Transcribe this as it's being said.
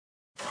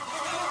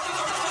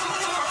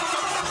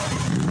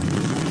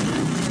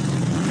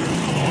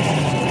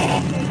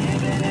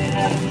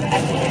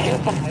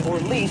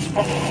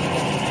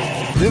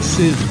This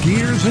is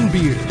Gears and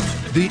Beers,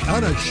 the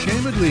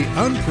unashamedly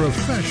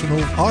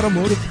unprofessional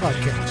automotive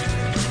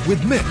podcast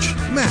with Mitch,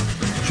 Matt,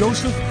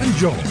 Joseph, and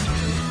Joel.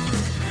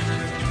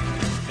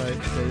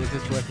 So is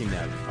this working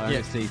now? I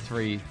only see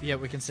three. Yeah,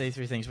 we can see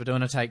three things. We're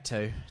doing a take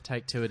two.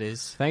 Take two it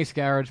is. Thanks,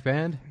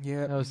 GarageBand.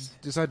 Yeah,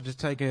 decided to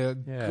take a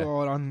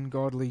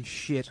ungodly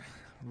shit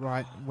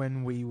right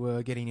when we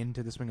were getting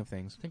into the swing of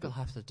things. I think I'll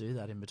have to do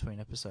that in between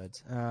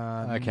episodes.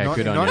 Okay, not,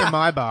 good on not you. in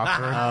my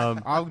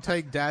bathroom. I'll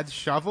take Dad's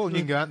shovel and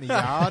you can go out in the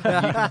yard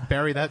and you can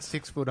bury that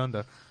 6 foot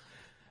under.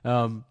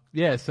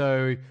 Yeah,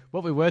 so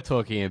what we were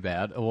talking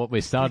about, or what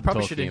we started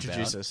Probably talking should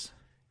introduce about, us.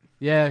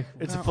 Yeah,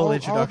 It's a full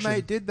introduction. Old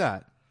mate did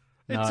that.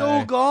 It's No.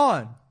 all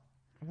gone.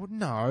 Well,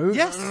 no.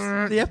 Yes,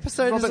 the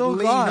episode Robert is all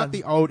Lee, gone. not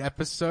the old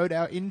episode.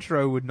 Our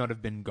intro would not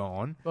have been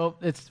gone. well,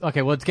 it's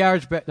okay. Well, it's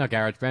GarageBand, not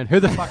GarageBand. Who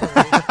the fuck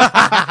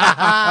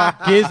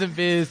are we? Gears and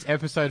Beers,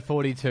 episode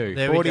 42.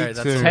 There we go. 42. That's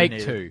all we Take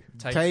needed. two.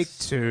 Take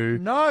two.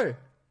 No.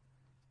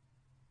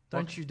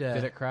 Don't you dare.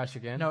 Did it crash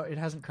again? No, it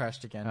hasn't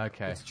crashed again.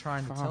 Okay. It's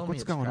trying to Fuck, tell me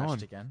what's it's going crashed on?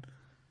 again.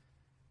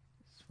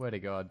 Swear to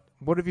God.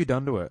 What have you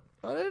done to it?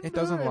 I didn't It do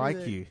doesn't like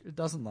anything. you. It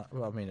doesn't like.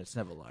 Well, I mean, it's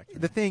never like.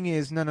 The thing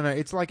is, no.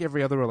 It's like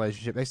every other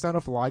relationship. They start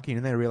off liking you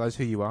and they realize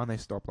who you are and they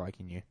stop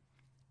liking you.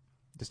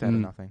 Just out of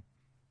nothing.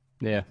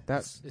 Yeah.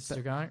 That's It's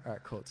still going. All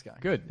right, cool. It's going.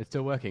 Good. It's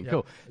still working. Yep,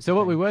 Cool. it's So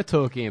what fine. we were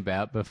talking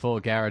about before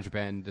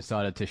GarageBand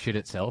decided to shit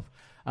itself.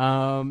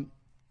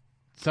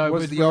 So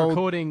Was we're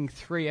recording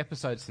 3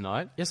 episodes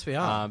tonight. Yes, we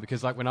are.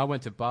 Because like when I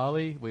went to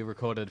Bali, we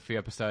recorded a few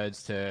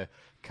episodes to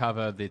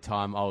cover the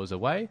time I was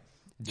away.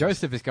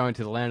 Joseph is going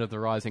to the land of the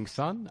rising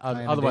sun,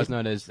 am otherwise indeed.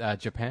 known as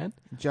Japan.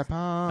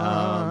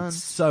 Japan.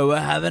 So we're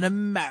having a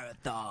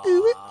marathon.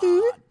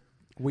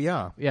 We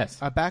are. Yes.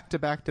 Back to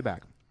back to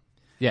back.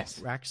 Yes.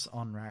 Racks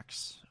on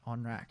racks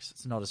on racks.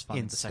 It's not as fun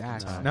In the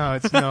second stacks. time. No,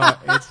 it's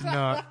not. It's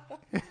not.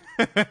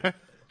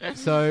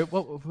 So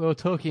what we were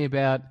talking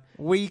about.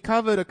 We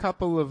covered a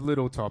couple of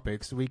little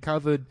topics. We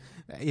covered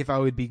if I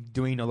would be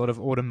doing a lot of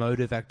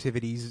automotive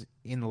activities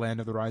in the land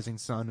of the rising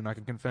sun, and I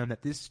can confirm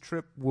that this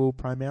trip will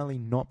primarily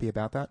not be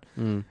about that.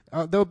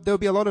 There'll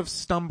be a lot of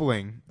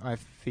stumbling, I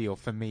feel,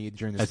 for me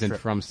during this As in trip.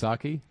 from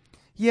Saki?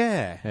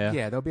 Yeah.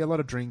 Yeah. There'll be a lot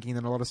of drinking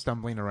and a lot of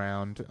stumbling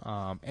around.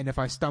 And if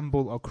I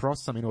stumble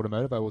across something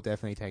automotive, I will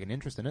definitely take an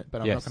interest in it.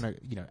 But I'm Yes. not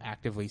going to,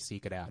 actively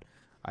seek it out.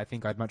 I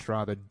think I'd much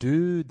rather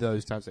do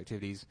those types of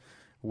activities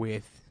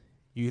with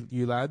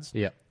you lads,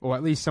 Yeah. or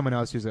at least someone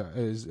else who's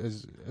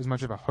as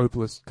much of a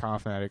hopeless car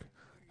fanatic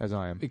as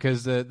I am.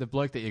 Because the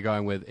bloke that you're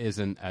going with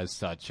isn't as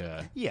such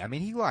a... Yeah, I mean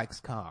he likes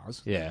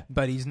cars. Yeah.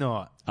 but he's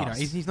not. Us.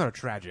 He's not a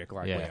tragic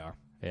like we Yeah. are.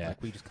 Yeah.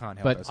 Like we just can't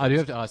help But ourselves. I do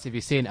have to ask, if you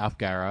see an up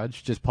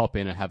garage, just pop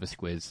in and have a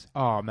squiz.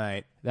 Oh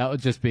mate, That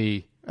would just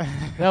be...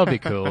 That would be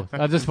cool.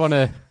 I just want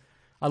to...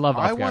 I love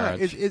up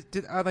garage.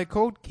 Are they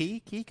called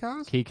key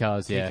cars? Key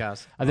cars, yeah.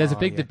 cars. There's a Oh,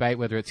 big yeah. debate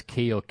whether it's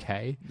key or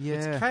K. Yeah.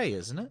 It's K,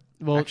 isn't it?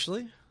 Well,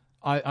 actually.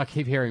 I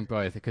keep hearing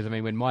both, because, I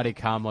mean, when Mighty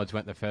Car Mods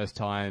went the first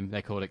time,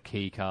 they called it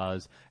Key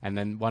Cars, and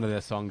then one of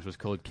their songs was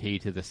called Key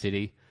to the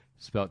City,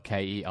 spelled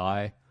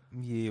K-E-I,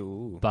 Yeah.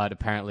 Ooh. but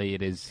apparently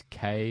it is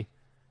K.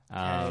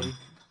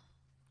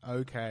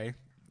 Okay.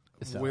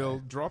 So- We'll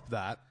drop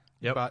that.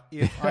 Yep. But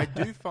if I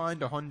do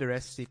find a Honda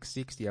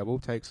S660, I will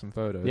take some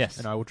photos. Yes.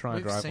 And I will try and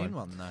We've drive seen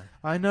one. one though.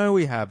 I know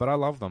we have, but I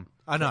love them.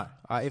 I know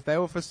If they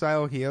were for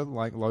sale here,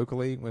 like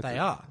locally, they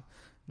are.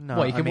 No,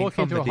 Well, you can I mean walk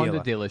from into the a Honda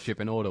dealer. dealership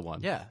and order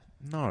one. Yeah,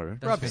 No,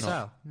 they're for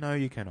sale. no,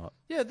 you cannot.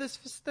 Yeah, they're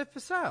for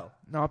sale.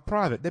 No,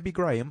 private. They'd be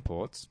grey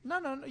imports. No,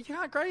 you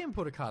can't grey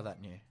import a car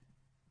that new.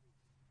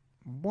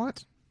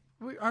 What?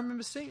 I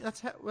remember seeing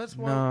that's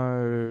why.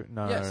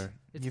 No. Yes,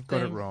 it's You've a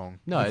got it thing. wrong.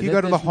 No, if you there-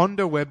 go to the there's-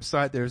 Honda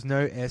website, there is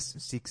no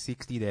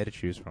S660 there to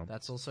choose from.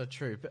 That's also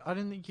true, but I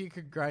didn't think you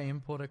could grey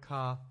import a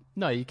car.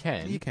 No, you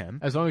can. You can.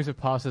 As long as it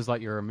passes,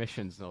 like, your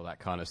emissions and all that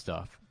kind of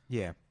stuff.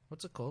 Yeah.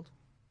 What's it called?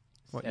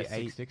 What, your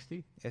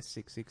S660?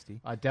 S660?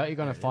 I doubt you're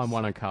going to find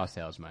one on car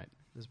sales, mate.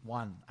 There's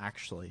one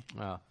actually.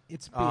 Oh.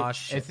 It's big. Ah,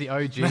 shit. It's the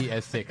OG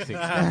S660.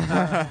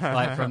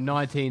 Like, from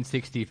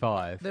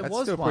 1965. There That's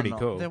was still one. pretty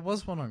cool. There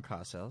was one on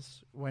car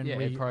sales when Yeah,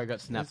 we it probably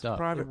got snapped It's up.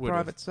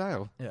 private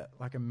sale. yeah,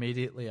 like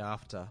immediately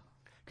after.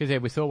 Because, yeah,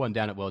 we saw one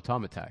down at World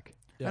Time Attack.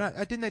 Yeah.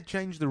 And didn't they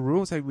change the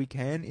rules so we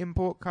can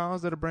import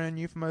cars that are brand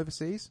new from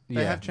overseas?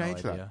 They Yeah. have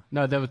changed No that. idea.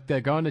 No,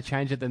 they're going to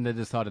change it, then they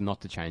decided not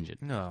to change it.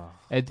 No.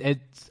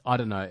 It's I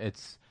don't know.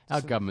 It's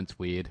our government's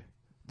weird,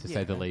 to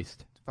say the Yeah.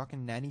 least. It's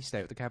fucking nanny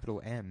state with the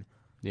capital M.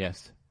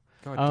 Yes.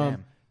 God Um,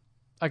 damn.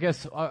 I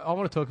guess I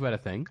want to talk about a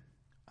thing.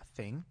 A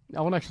thing?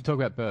 I want to actually talk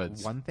about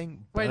birds. One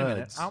thing? Wait a minute.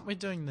 Birds. Aren't we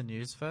doing the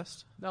news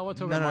first? No, I want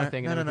to talk about my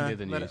thing, and then we can do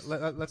the news.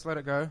 Let's let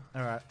it go.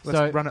 All right. Let's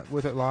So- run it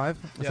with it live.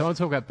 So I want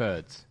to talk about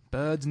birds.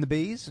 Birds and the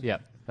bees? Yeah.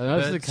 I know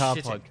this is a Birds car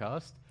shitting.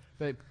 podcast,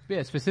 but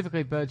yeah,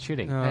 specifically bird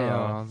shitting.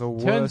 Oh,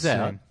 the turns worst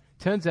thing.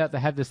 turns out they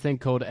have this thing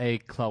called a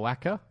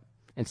cloaca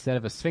instead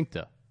of a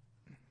sphincter.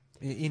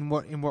 In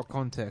what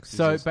context?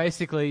 So is this?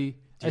 basically,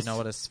 Do you know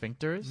what a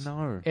sphincter is?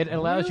 No. it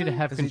allows you to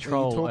have Are you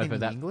control talking over in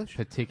that English?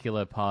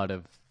 particular part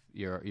of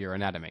your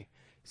anatomy.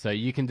 So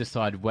you can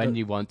decide when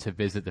you want to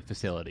visit the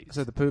facilities.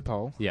 So the poop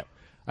hole. Yep.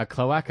 A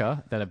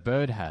cloaca that a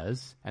bird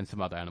has, and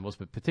some other animals,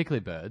 but particularly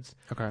birds,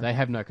 Okay. they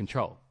have no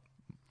control.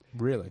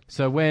 Really?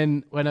 So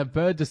when a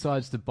bird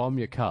decides to bomb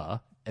your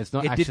car, it's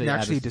not It actually didn't out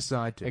of- actually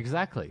decide to.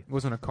 Exactly. It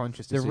wasn't a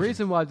conscious The decision.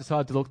 reason why I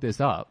decided to look this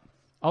up,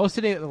 I was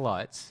sitting at the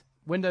lights,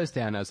 windows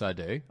down as I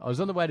do. I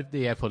was on the way to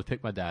the airport to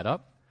pick my dad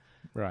up.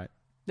 Right.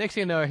 Next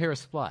thing you know, I hear a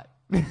splat,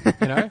 you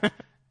know,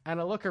 and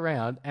I look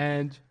around,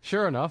 and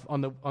sure enough,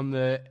 on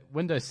the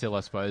windowsill,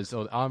 I suppose,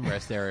 or the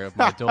armrest area of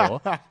my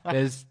door,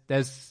 there's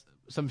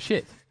some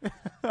shit.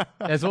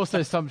 There's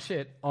also some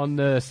shit on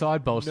the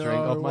side bolstering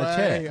of my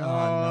chair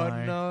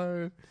Oh,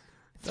 no.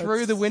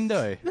 through the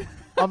window.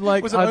 I'm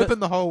like, Was it open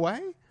the whole way?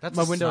 That's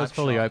My a window was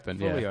fully snapshot. open.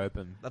 Fully Yeah,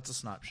 open. That's a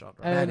snapshot,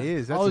 right? And That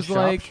is. I That's a was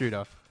like-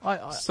 sharpshooter.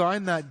 I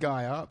Sign that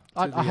guy up.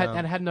 to the,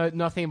 had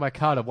nothing in my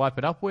car to wipe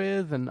it up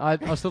with, and I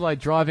was sort of like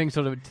driving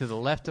sort of to the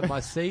left of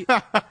my seat.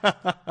 Was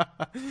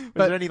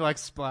there any like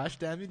splash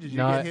damage? Did you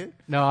get hit?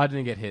 No, I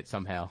didn't get hit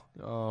somehow.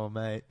 Oh,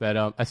 mate.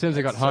 But as soon as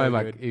I got That's so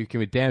home, good. you can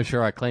be damn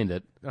sure I cleaned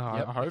it. Oh,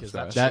 Yep, I hope because so.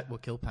 that That- shit will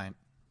kill paint.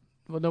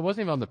 Well, no, it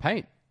wasn't even on the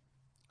paint.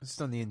 It's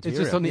just on the interior.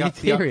 just on the up-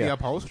 interior. The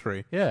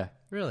upholstery. Yeah,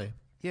 Really?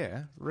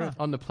 Yeah. Right.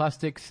 on the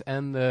plastics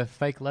and the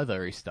fake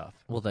leathery stuff.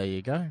 Well, there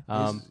you go.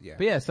 yeah.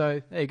 But yeah,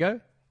 so there you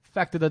go.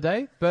 Fact of the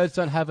day: birds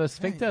don't have a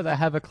sphincter; they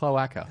have a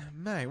cloaca.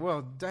 Mate,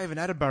 well, David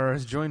Attenborough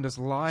has joined us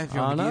live I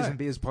on the know. Gears and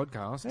Beers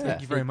podcast. Yeah.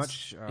 Thank you very It's-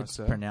 much, It's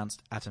sir.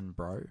 pronounced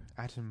Attenborough.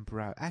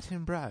 Attenborough.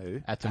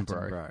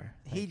 Attenborough.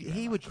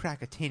 He would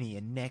crack a tinny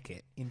and neck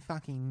it in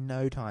fucking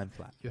no time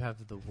flat. You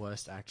have the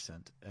worst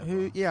accent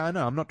ever. Yeah, I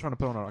know. I'm not trying to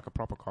put on like a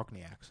proper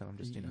Cockney accent. I'm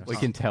just, We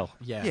can tell.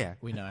 Yeah, Yeah.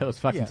 we know. It was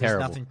fucking Yeah. There's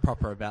terrible. nothing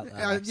proper about that.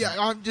 accent. yeah,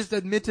 I've just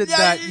admitted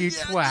that, you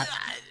twat.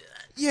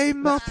 You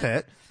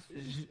muppet.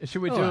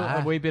 Should we do Oh,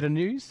 a wee bit of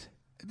news?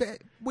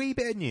 Wee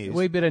bit of news.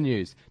 Wee bit of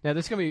news. Now,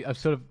 this is going to be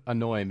sort of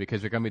annoying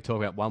because we're going to be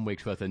talking about 1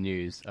 week's worth of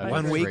news. over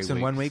 1 3 week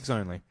and 1 weeks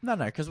only. No,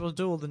 because we'll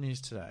do all the news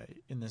today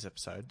in this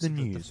episode. The so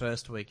that news. The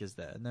first week is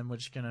there, and then we're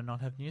just going to not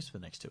have news for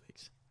the next 2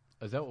 weeks.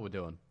 Is that what we're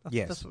doing?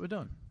 Yes. That's what we're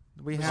doing.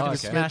 We We're have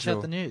just a gonna smash out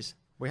schedule. the news.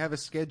 We have a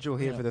schedule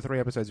here for the 3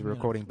 episodes we're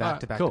recording back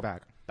to back cool. to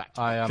back.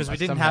 Because we I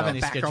didn't somehow- have any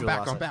Back schedule on back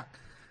last on week. back.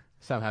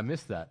 Somehow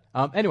missed that.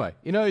 Anyway,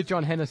 you know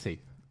John Hennessy?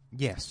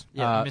 Yes.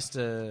 Yeah,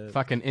 Mr.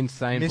 Fucking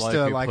insane bloke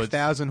Mr. who like puts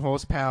 1,000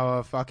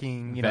 horsepower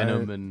fucking, you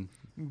Venom know. and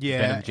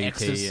Yeah, Venom GT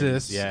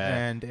Exorcist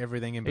and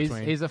everything in he's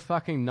between. a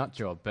fucking nut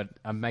job, but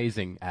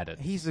amazing at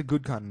it. He's a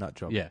good kind of nut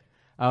job. Yeah.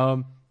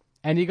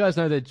 And you guys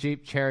know the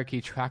Jeep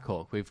Cherokee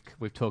Trackhawk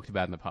we've talked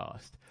about in the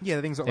past. Yeah,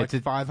 the thing's got like It's a-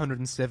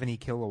 570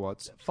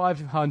 kilowatts.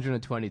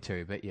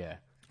 522, but yeah.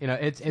 You know,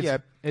 it's Yeah,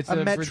 it's a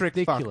a metric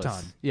ridiculous, fuck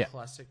ton. Yeah.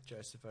 Classic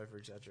Joseph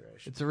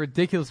over-exaggeration. It's a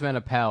ridiculous amount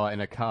of power in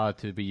a car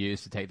to be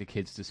used to take the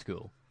kids to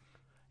school.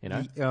 You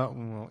know?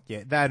 Well,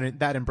 yeah, that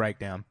and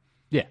breakdown.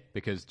 Yeah,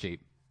 because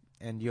Jeep.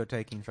 And you're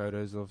taking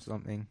photos of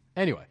something.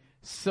 Anyway,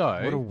 so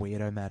What a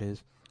weirdo Matt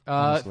is.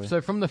 honestly.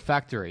 so from the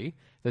factory,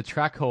 the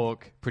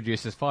Trackhawk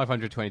produces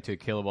 522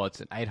 kilowatts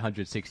and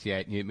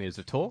 868 newton meters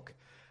of torque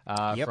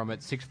from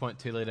its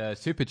 6.2 liter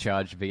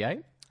supercharged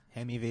V8,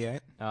 Hemi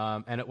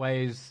V8. and it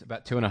weighs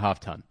about 2.5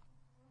 ton.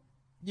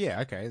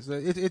 Yeah, okay. So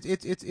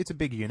it's a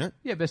big unit.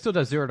 Yeah, but it still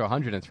does 0 to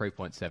 100 in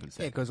 3.7 seconds.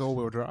 Yeah, because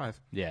all-wheel drive.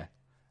 Yeah.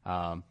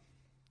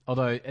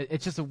 Although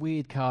it's just a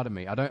weird car to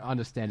me. I don't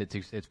understand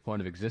its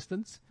point of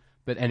existence.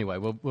 But anyway,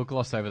 we'll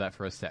gloss over that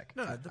for a sec.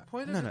 No, the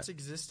point of its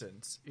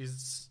existence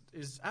is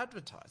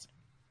advertising.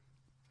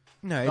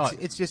 No,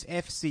 it's just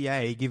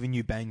FCA giving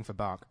you bang for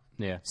buck.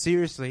 Yeah.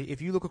 Seriously,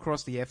 if you look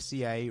across the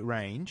FCA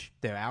range,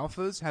 their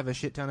Alphas have a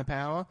shit ton of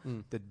power.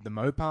 The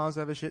Mopars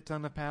have a shit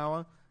ton of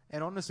power.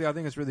 And honestly, I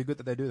think it's really good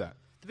that they do that.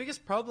 The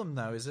biggest problem,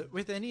 though, is that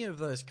with any of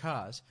those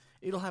cars,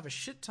 it'll have a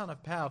shit ton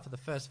of power for the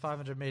first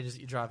 500 meters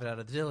that you drive it out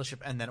of the dealership,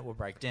 and then it will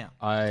break down.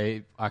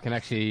 I can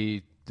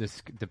actually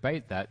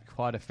debate that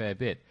quite a fair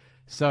bit.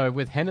 So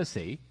with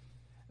Hennessy,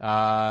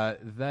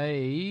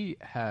 they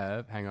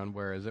have... Hang on,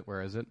 where is it?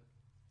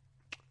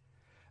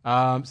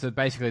 So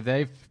basically,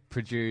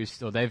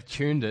 they've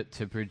tuned it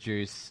to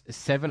produce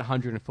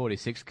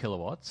 746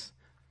 kilowatts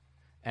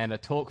and a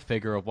torque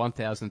figure of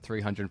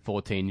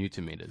 1,314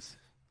 newton meters.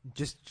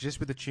 Just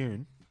with the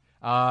tune.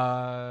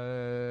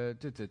 What's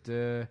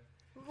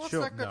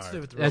Sure, that got no. to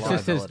do with It just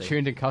says reliability?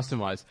 tuned and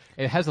customized.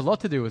 It has a lot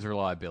to do with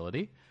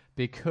reliability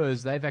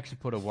because they've actually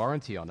put a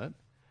warranty on it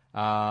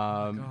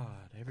God,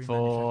 every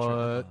for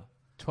manufacturer.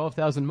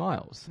 12,000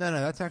 miles No,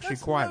 that's actually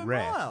That's quite no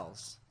rare.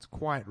 miles. It's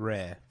quite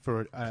rare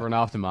for for an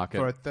aftermarket.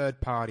 for a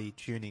third-party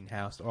tuning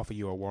house to offer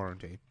you a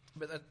warranty.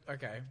 But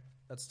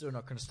that's still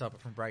not going to stop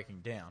it from breaking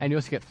down. And you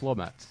also get floor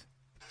mats.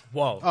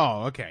 Whoa.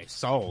 Oh, okay,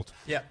 sold.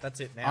 Yeah, that's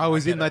it now. I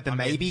was get in it. like the I'm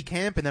maybe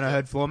camp, and then I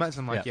heard floor mats.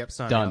 I'm like, Yeah, yep,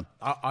 sign me done.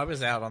 up. I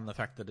was out on the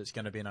fact that it's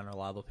going to be an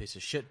unreliable piece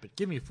of shit, but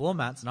give me floor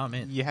mats and I'm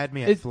in. You had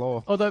me at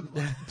floor. Although,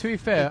 to be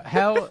fair,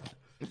 how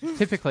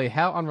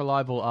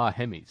unreliable are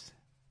Hemis?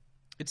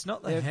 It's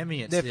not the They're-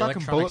 Hemi, it's they're the fucking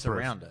electronics bulletproof.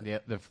 around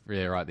it.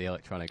 Yeah, right. The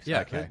electronics.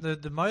 Yeah, Okay.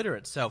 the motor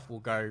itself will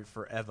go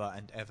forever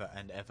and ever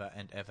and ever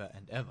and ever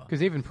and ever.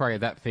 Because even probably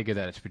that figure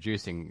that it's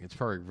producing, it's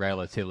probably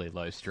relatively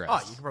low stress. Oh,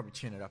 you can probably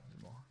tune it up a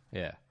bit more.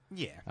 Yeah.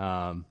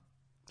 Yeah.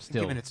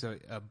 Still. Given it's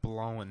a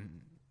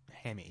blown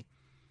Hemi.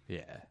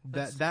 Yeah.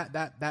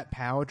 That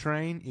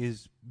powertrain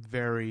is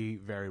very,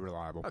 very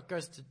reliable. Oh,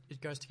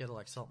 it goes together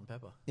like salt and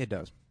pepper. It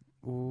does.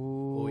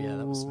 Ooh, Oh, yeah,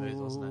 that was smooth,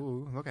 wasn't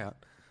it? Look out.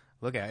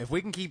 Look out. If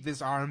we can keep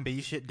this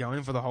R&B shit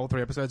going for the whole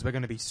 3 episodes, we're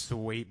going to be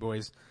sweet,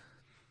 boys.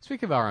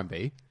 Speaking of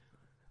R&B,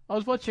 I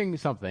was watching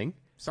something.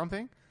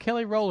 Something?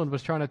 Kelly Rowland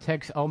was trying to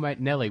text old mate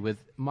Nelly with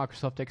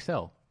Microsoft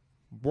Excel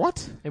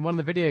What? in one of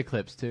the video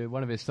clips to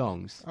one of his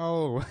songs.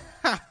 Oh.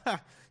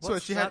 So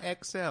What's she that? had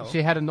Excel.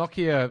 She had a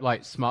Nokia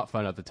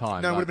smartphone at the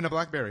time. No, it would like, have been a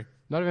BlackBerry.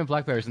 not even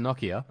BlackBerry, it was a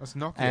Nokia. It's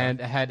Nokia. And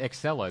it had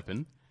Excel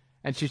open,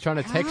 and she's trying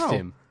to text How?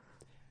 him.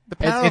 The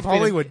power it's of been a-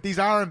 Hollywood. These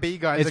R&B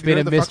guys. It's they can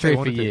been do a the fuck they mystery for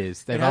want to do.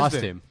 years. It They've has asked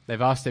been. him.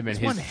 They've asked him, and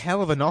It's one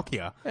hell of a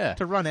Nokia Yeah.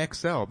 to run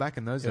Excel back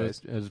in those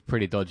days. it was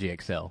pretty dodgy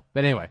Excel.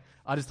 But anyway,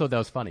 I just thought that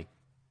was funny.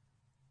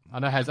 I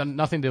know it has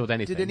nothing to do with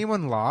anything. Did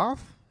anyone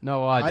laugh?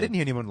 No, I didn't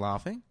hear anyone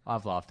laughing.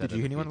 I've laughed at Did it.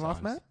 you a hear anyone few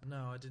laugh, times. Matt?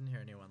 No, I didn't hear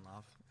anyone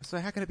laugh. So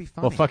how can it be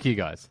funny? Well, fuck you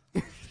guys.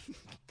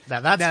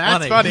 Now that's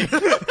That's funny.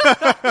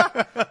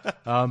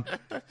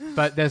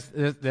 But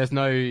there's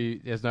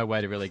no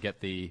way to really get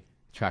the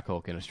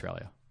Trackhawk in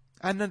Australia.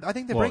 And then I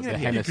think they're Well, bringing the it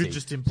here. Hennessy.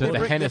 just So import the it.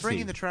 They're Hennessy.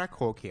 bringing the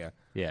Trackhawk here.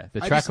 Yeah,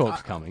 the I just-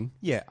 Trackhawk's coming.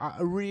 Yeah,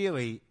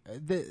 really.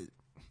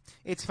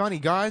 It's funny.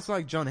 Guys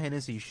like John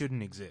Hennessy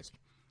shouldn't exist.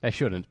 They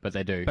shouldn't, but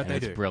they do. But and they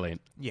it's do.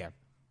 brilliant. Yeah,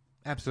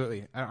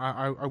 absolutely.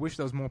 I wish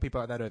there was more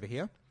people like that over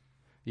here.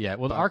 Yeah,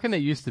 well, I reckon there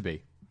used to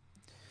be.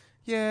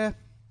 Yeah,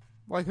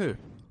 like who?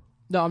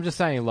 No, I'm just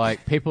saying,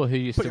 like, people who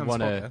used Put to you on want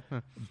the to spot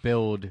there.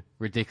 build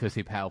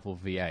ridiculously powerful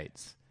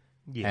V8s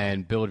Yeah.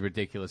 and build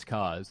ridiculous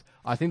cars.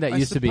 I think that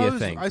used to be a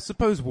thing. I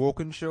suppose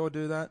Walkinshaw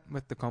do that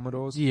with the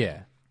Commodores.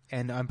 Yeah.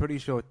 And I'm pretty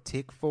sure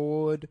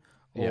Tickford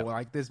or Yeah.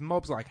 like there's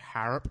mobs like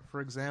Harrop,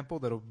 for example,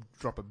 that'll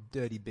drop a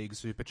dirty big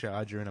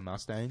supercharger in a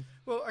Mustang.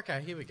 Well,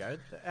 okay, here we go.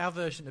 Our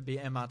version would be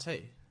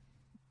MRT.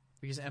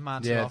 Because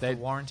MRT Yeah, offer they-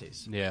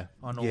 warranties Yeah.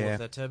 on all Yeah. of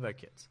their turbo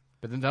kits.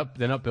 But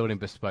they're not building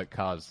bespoke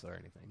cars or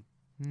anything.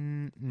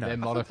 No, They're I thought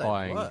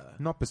modifying. they were.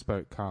 not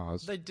bespoke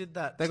cars. They did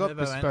that They got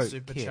turbo and bespoke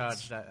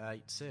supercharged kits. at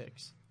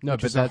 8.6. No,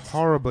 which but is that's a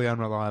horribly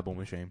unreliable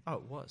machine. Oh,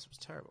 it was. It was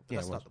terrible. But Yeah,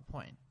 that's it not was. the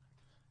point.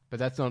 but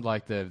that's not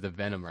like the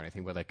Venom or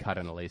anything where they cut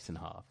an Elise in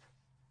half.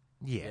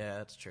 Yeah,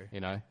 that's true. You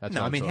know? That's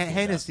No, what I I'm mean talking about.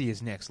 Hennessy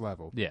is next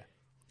level. Yeah.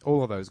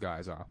 All of those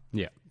guys are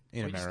Yeah.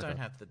 in we America. just don't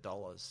have the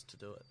dollars to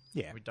do it.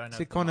 yeah, we don't it's have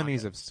the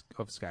economies market.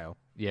 of scale.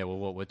 Yeah, well,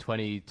 what, we're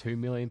 22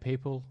 million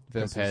people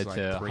Versus compared like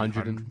to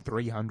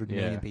 300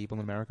 million Yeah. people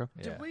in America.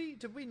 Yeah.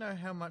 Did we know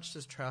how much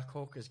this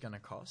Trackhawk is going to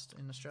cost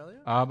in Australia?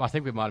 I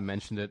think we might have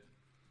mentioned it.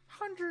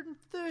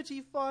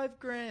 135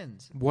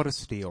 grand. What a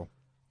steal!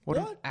 What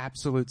an What?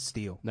 absolute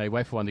steal! No, you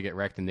wait for one to get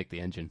wrecked and nick the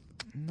engine.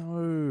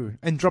 No,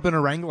 and drop in a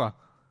Wrangler.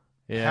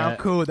 Yeah. How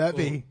cool would that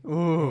be?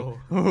 Ooh.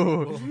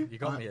 You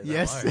got me at that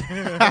yes.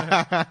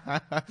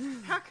 low.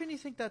 How can you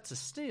think that's a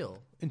steal?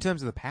 In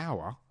terms of the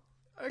power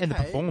and the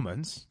Okay,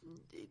 performance,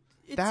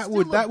 it's that still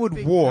would a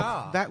big walk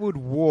car that would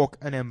walk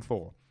an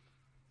M4.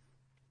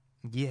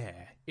 Yeah,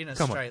 in a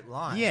Come on. straight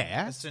line.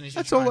 Yeah, as soon as you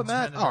that's try all and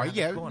that matters. turn it Oh around the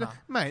yeah, corner.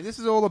 mate. This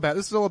is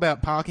all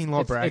about parking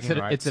lot bragging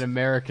rights. It's an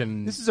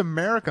American. This is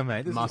America,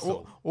 mate. This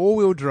Muscle. is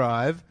all-wheel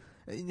drive.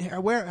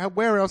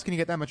 Where else can you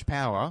get that much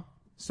power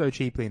so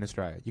cheaply in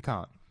Australia? You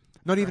can't.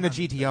 Not even a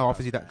GTO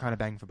offers you that kind of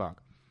bang for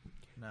buck.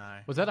 No,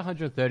 Was that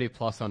 130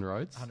 plus on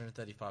roads?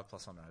 135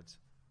 plus on roads.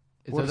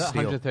 What Does a that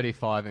steal.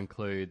 135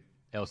 include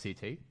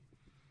LCT?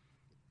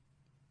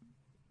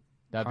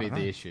 That'd I be don't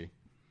the know. issue.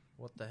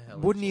 What the hell?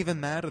 Wouldn't even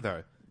matter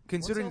though,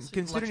 considering else is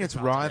considering its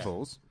electric cars today?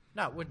 rivals.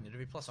 No, it wouldn't. It'd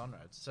be plus on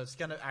roads. So it's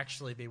going to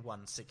actually be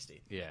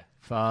 160. Yeah.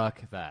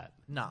 Fuck that.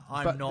 No,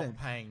 I'm But not then-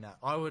 paying that.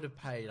 I would have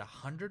paid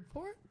 100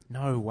 for it.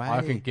 No way.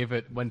 I can give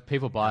it when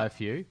people buy a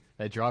few,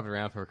 they drive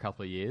around for a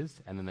couple of years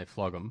and then they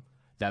flog them.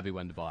 That'd be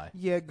when to buy.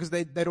 Yeah, because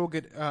they'd all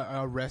get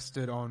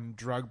arrested on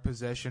drug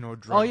possession or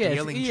drug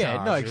dealing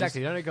charges. no,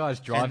 exactly. You know,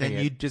 guys driving And then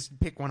it. you'd just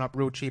pick one up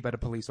real cheap at a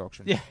police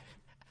auction. Yeah.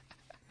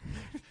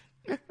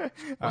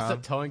 What's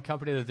that towing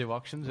company that do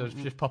auctions? It'll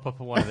just pop up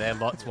on one of their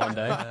lots one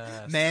day.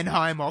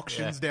 Mannheim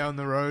auctions down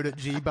the road at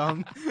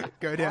G-Bung.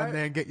 Go down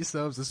there and get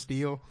yourselves a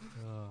steal.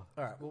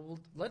 All right. Well,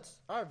 let's.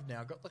 I've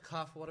now got the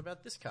car. For what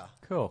about this car?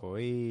 Cool.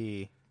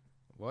 Oi.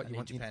 What? I You need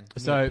want your pen.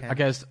 you So need a pen? I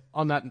guess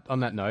on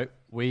that note,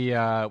 we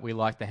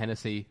like the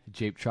Hennessy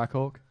Jeep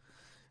Trackhawk.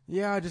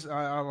 Yeah, I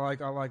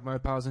like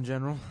Mopars in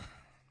general.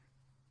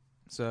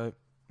 So,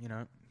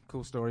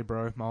 cool story,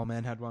 bro. My old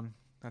man had one.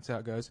 That's how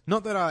it goes.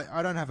 Not that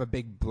I don't have a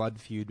big blood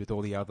feud with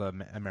all the other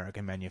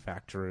American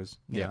manufacturers.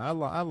 Yeah.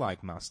 I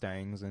like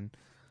Mustangs, and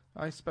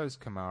I suppose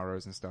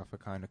Camaros and stuff are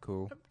kind of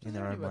cool in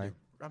their own way.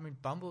 I mean,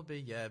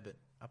 Bumblebee, yeah, but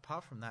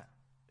apart from that,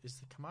 is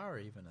the Camaro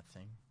even a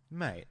thing?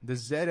 Mate, the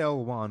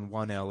ZL1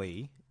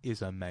 1LE is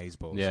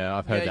amazeballs. Yeah,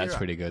 I've heard Yeah, that's you're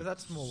pretty right. good. But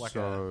that's more like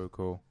so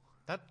cool.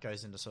 that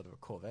goes into sort of a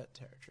Corvette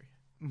territory.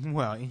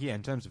 Well, yeah,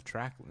 in terms of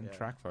track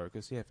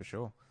focus, yeah, for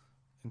sure.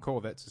 And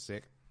Corvettes are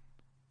sick.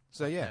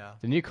 So yeah,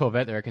 The new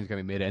Corvette, they reckon, is going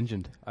to be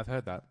mid-engined. I've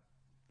heard that.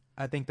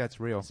 I think that's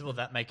real. So will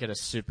that make it a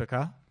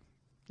supercar?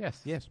 Yes.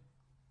 Yes.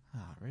 Oh,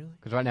 really?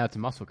 Because right now it's a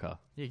muscle car.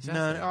 Yeah,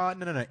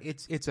 exactly. No.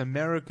 It's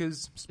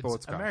America's sports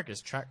It's car.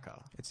 America's track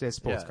car. It's their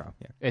sports car.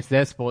 Yeah. It's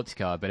their sports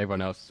car, but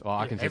everyone else... Well,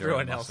 I consider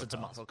Everyone it a else, muscle it's a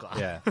car. muscle car.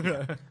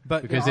 Yeah.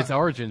 But Because its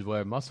origins were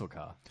a muscle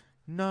car.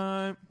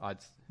 no.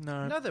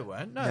 No, they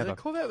weren't. No, Never. the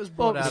Corvette was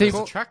brought Well, out see, as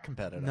a track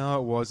competitor. No,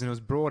 it wasn't. It was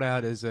brought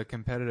out as a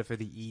competitor for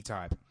the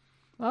E-Type.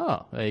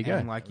 Oh, there you go.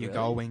 And like your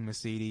Gullwing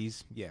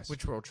Mercedes. Yes.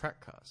 Which were all track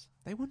cars.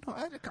 They were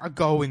not. A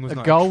Gullwing was A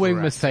not Gullwing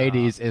track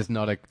Mercedes is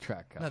not a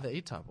track car. No, the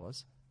E-Type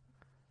was.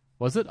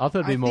 Was it? I thought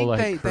it'd car. be more like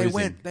they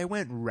cruising.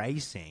 went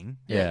racing.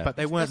 Yeah. But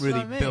they weren't That's what really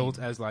I mean. built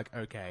as like,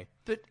 okay.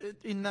 But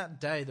in that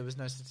day, there was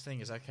no such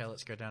thing as, okay,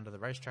 let's go down to the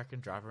racetrack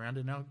and drive around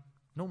in our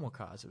normal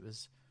cars. It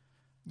was...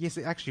 Yes,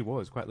 it actually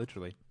was, quite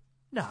literally.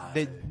 No.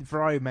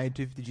 Ferrari made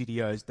 250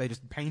 GTOs. They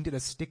just painted a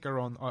sticker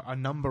on a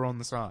number on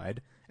the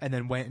side, and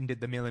then went and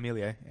did the Mille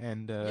Miglia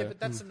and yeah, but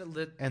that's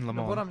and Le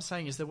Mans. What I'm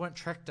saying is there weren't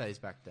track days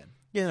back then.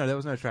 yeah, no, there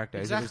was no track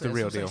days. Exactly. It was the that's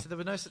real what I'm saying. deal. So there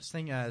was no such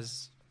thing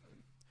as...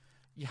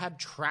 You had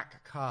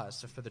track cars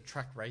so for the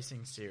track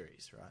racing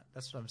series, right?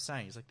 That's what I'm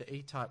saying. It's like the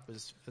E-Type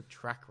was for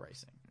track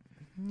racing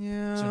to an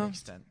Yeah,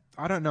 extent.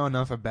 I don't know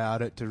enough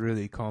about it to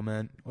really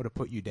comment or to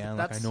put you down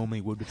like I That's-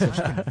 normally would with such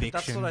conviction.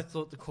 That's what I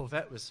thought the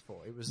Corvette was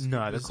for. It was,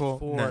 No, it the was Cor-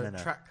 for no. a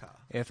track car.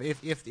 If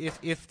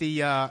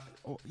the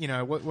you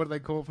know what do they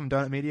call it from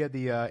Donut Media,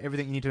 the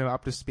everything you need to know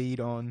up to speed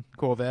on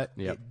Corvette,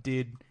 Yep.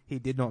 he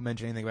did not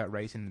mention anything about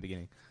racing in the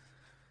beginning.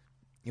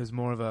 It was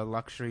more of a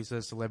luxury sort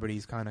of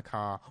celebrities kind of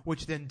car,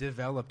 which then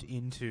developed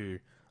into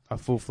a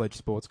full-fledged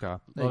sports car.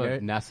 A lot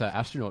of NASA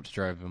astronauts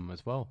drove them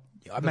as well.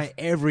 I mean,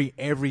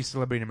 every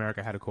celebrity in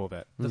America had a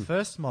Corvette. The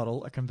first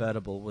model, a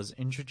convertible, was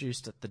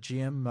introduced at the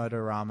GM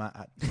Motorama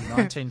at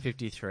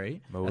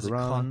 1953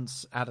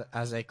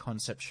 as a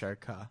concept show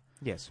car.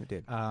 Yes, it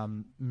did.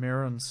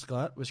 Miron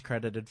Scott was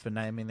credited for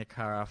naming the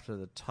car after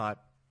the type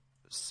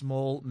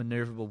small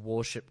maneuverable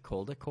warship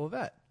called a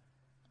Corvette.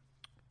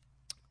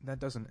 That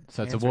doesn't.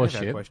 So it's a answer any of our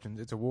warship. questions.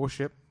 It's a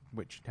warship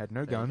which had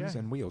no There you guns go.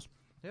 and wheels.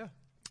 Yeah.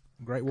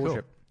 Great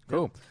warship.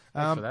 Cool.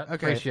 Thanks for that.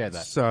 Okay. Appreciate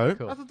that. So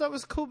Cool. I thought that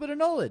was a cool bit of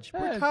knowledge.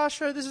 We're Yeah. a car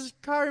show. This is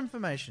car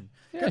information.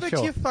 Yeah, Go back sure.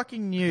 to your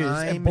fucking news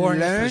I'm and boring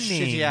learning.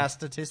 shitty ass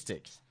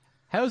statistics.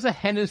 How is a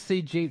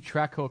Hennessy Jeep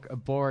Trackhawk a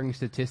boring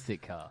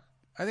statistic car?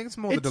 I think it's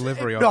more the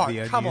delivery no, of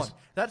the come news. on.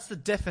 That's the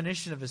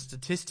definition of a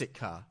statistic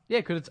car. Yeah,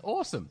 because it's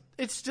awesome.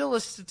 It's still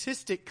a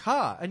statistic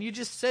car, and you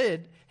just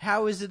said,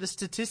 how is it a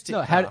statistic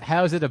No, car?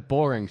 how is it a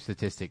boring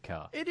statistic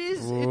car? It is.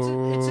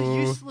 It's a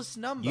useless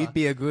number. You'd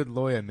be a good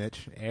lawyer,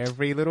 Mitch.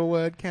 Every little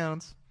word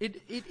counts.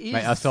 It is.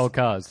 Mate, I sold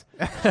cars.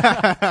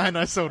 And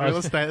I sold real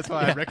estate. That's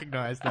why I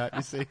recognise that.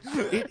 You see,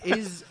 It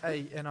is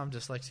a, and I'm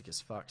dyslexic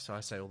as fuck, so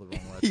I say all the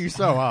wrong words. you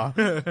so are.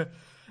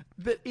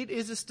 But it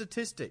is a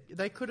statistic.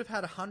 They could have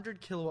had 100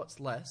 kilowatts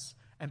less,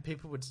 and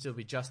people would still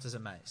be just as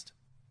amazed.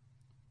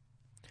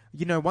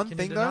 You know, one Can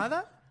thing you deny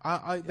though.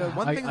 that? The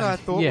one thing that I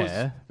thought yeah,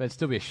 was but it'd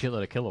still be a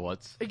shitload of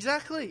kilowatts.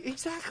 Exactly.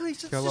 It's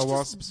just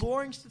Kilowatts. a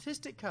boring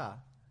statistic car.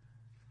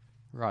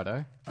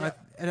 Righto. I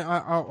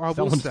will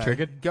Someone's say,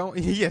 triggered.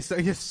 Yes,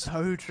 you're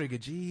so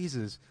triggered.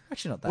 Jesus,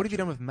 Actually, not that. what have you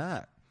done with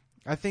Matt?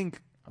 I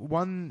think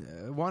one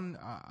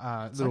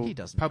little he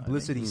doesn't know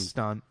publicity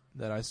stunt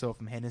that I saw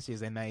from Hennessy is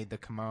they made the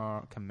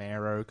Camaro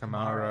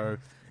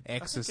I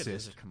think it is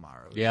Exorcist. a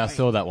Camaro. Yeah, I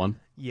saw that one.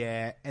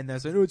 Yeah, and they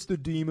said, "Oh, it's the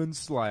Demon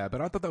Slayer,"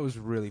 but I thought that was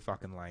really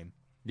fucking lame.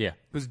 Yeah.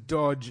 Because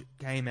Dodge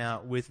came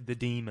out with the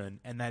Demon,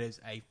 and that is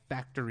a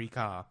factory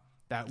car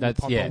that will That's-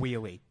 pop yeah. a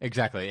wheelie.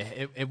 Exactly.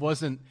 It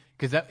wasn't...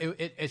 Because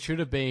it should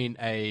have been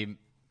a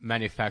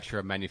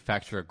manufacturer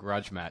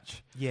grudge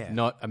match. Yeah.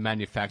 Not a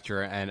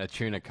manufacturer and a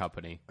tuner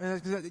company.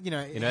 You know,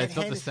 it's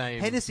not the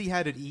same. Hennessy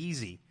had it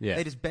easy. Yeah.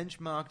 They just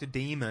benchmarked a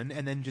Demon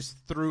and then just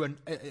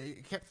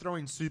kept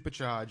throwing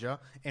supercharger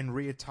and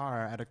rear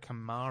tire at a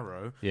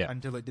Camaro Yeah.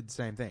 until it did the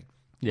same thing.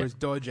 Yeah. Whereas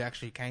Dodge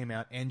actually came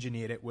out,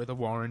 engineered it with a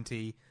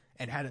warranty,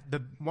 and had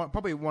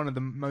probably one of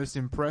the most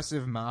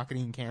impressive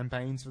marketing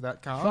campaigns for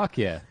that car. Fuck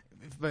yeah.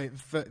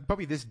 For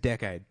probably this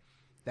decade.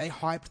 They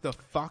hyped the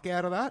fuck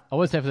out of that. I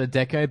wouldn't say for the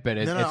decade, but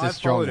it's a I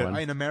strong followed one.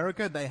 it. In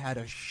America, they had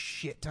a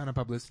shit ton of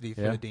publicity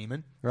for Yeah. the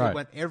Demon. Right. It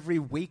went every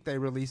week. They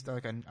released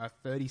like a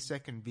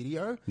 30-second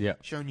video, Yeah.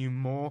 showing you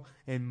more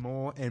and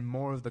more and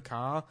more of the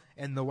car,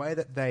 and the way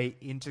that they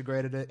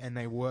integrated it and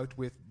they worked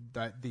with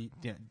the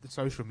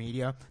social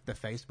media, the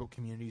Facebook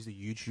communities, the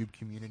YouTube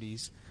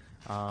communities.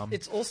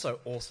 It's also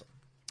awesome.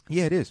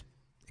 Yeah, it is.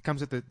 It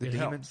comes with It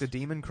helps. the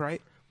Demon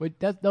crate. Wait,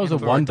 that was a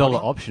And a $1 $1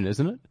 option,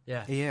 isn't it?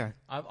 Yeah. Yeah.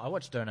 I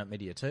watch Donut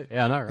Media too.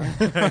 Yeah, I know,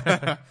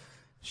 right?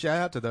 Shout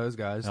out to those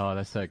guys. Oh,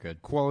 that's so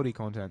good. Quality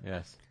content.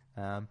 Yes.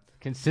 Um,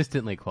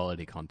 Consistently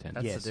quality content.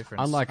 That's Yes. the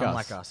difference. Unlike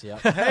Unlike us. us, yeah.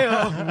 Hey,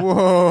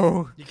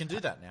 whoa. you can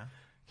do that now.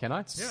 Can I?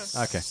 Yes.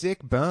 Okay.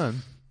 Sick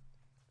burn.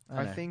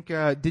 I know. think.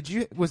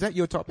 Was that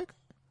your topic?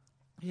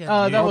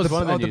 Yeah, that was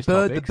one of the news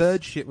the topics.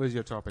 bird shit was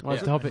your topic. Well, was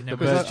the it? topic, the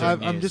Because bird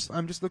shit.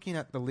 I'm just looking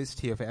at the list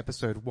here for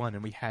episode 1,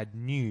 and we had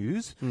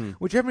news,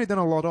 which haven't really done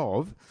a lot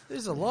of.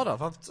 There's a lot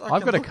of.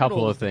 I've got a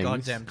couple of things.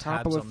 Goddamn tabs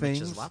Couple of on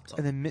things, Mitch's laptop.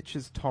 and then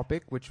Mitch's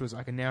topic, which was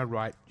I can now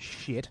write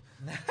shit.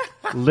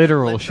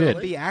 Literal shit.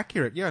 Be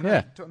accurate, yeah.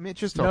 Yeah.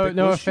 Mitch's No, topic.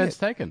 no was offense shit.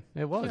 taken.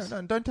 It was.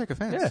 No, don't take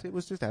offense. Yeah. It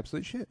was just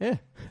absolute shit. Yeah.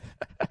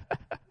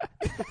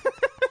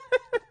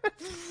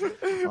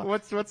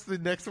 What's the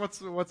next?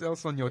 What's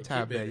else on your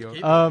tab keep there? it, Your-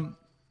 keep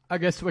I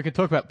guess we could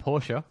talk about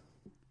Porsche.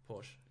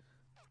 Porsche.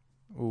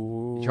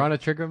 Ooh. You trying to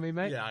trigger me,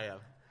 mate? Yeah, I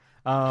have.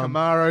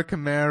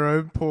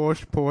 Camaro,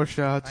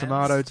 Porsche,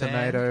 tomato, I understand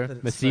tomato. that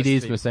it's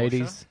Mercedes, supposed to be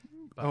Mercedes. Porsche,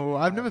 but Oh,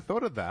 I've never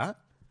thought of that.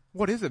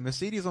 What is it?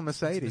 Mercedes or it's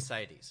Mercedes?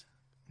 Mercedes.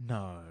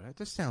 No, that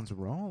just sounds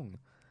wrong.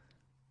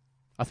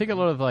 I think a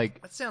lot of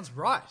That sounds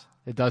right.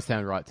 it does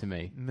sound right to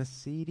me.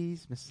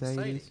 Mercedes.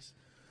 Mercedes.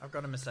 I've got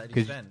a 'Cause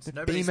Mercedes Benz. the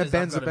Nobody Beamer says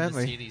Benz I've or got a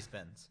Bentley. Mercedes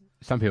Benz.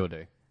 Some people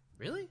do.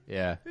 Really?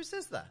 Yeah. Who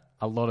says that?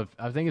 A lot of,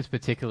 I think it's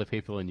particular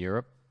people in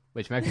Europe,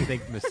 which makes me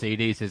think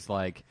Mercedes is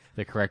like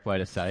the correct way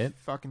to say it.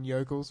 Fucking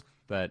yokels.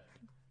 But,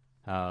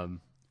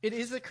 It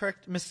is the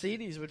correct.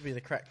 Mercedes would be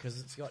the correct because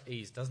it's got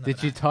E's, doesn't it?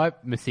 did you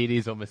type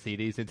Mercedes or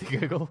Mercedes into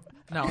Google?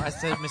 No, I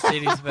said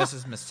Mercedes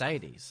versus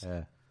Mercedes.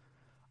 Yeah.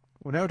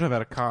 Well, now we're talking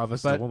about a car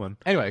versus But a woman.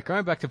 anyway,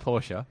 going back to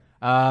Porsche,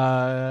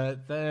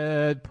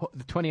 the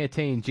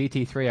 2018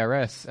 GT3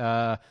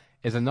 RS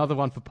is another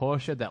one for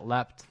Porsche that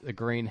lapped the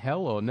Green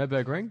Hell or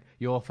Nürburgring,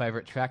 your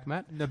favorite track,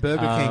 Matt. The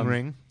Burger King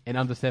ring. In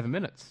under 7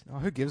 minutes. Oh,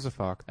 who gives a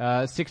fuck?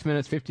 6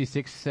 minutes,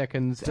 56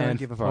 seconds, Don't and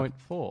give a fuck.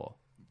 0.4.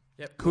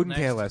 Yep. Couldn't next.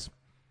 care less.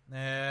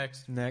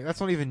 Next. No, that's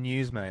not even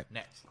news, mate.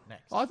 Next.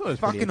 I thought it was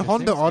pretty Fucking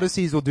interesting. Honda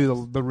Odysseys will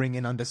do the ring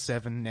in under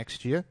 7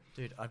 next year.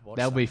 Dude, I'd watch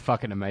That'll that. be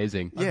fucking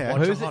amazing. Yeah.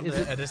 Watch Who's a it? Honda Is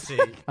it- Odyssey.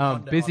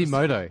 Honda Busy Odyssey.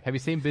 Moto. Have you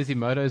seen Busy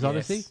Moto's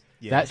Odyssey?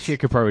 Yes. That shit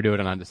could probably do it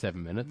in under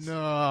 7 minutes.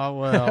 No,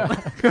 well.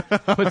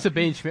 Put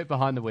Sabine Schmidt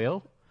behind the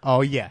wheel.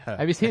 Oh, yeah.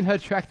 Have you seen her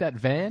track that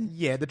van?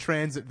 Yeah, the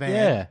transit van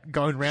Yeah.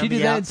 going round She the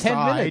did that in 10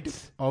 outside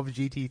minutes. of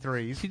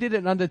GT3s. She did it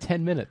in under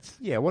 10 minutes.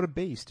 Yeah, what a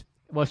beast.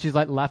 Well, she's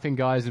like lapping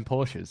guys in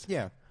Porsches.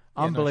 Yeah.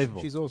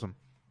 Unbelievable. She's awesome.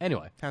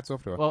 Anyway. Hats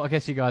off to her. Well, I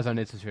guess you guys aren't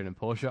interested in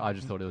Porsche. I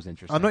just thought it was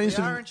interesting. I'm not are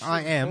interested. interested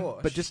I in am,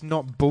 Porsche. but just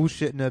not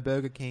bullshit in a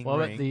Burger King What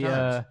ring.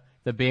 about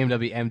the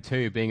BMW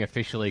M2 being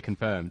officially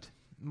confirmed?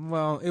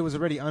 Well, it was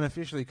already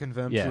unofficially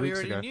confirmed Yeah. 2 We weeks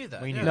already ago. knew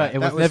that, We yeah. knew No, that. it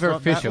That was never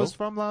from, That official. was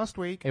from last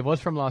week, It was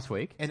from last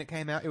week. and it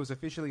came out. It was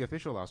officially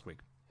official last week.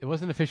 It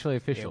wasn't officially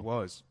official. It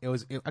was. It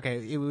was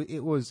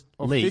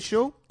Leaked.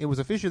 official. It was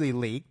officially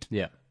leaked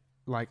Yeah.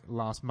 like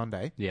last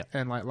Monday. Yeah.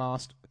 And like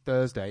last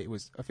Thursday, it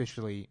was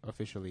officially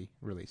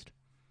released.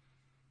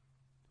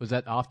 Was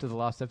that after the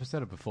last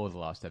episode or before the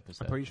last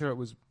episode? I'm pretty sure it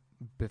was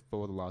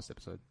before the last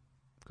episode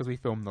because we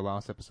filmed the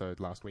last episode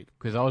last week.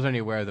 Because I was only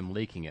aware of them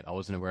leaking it. I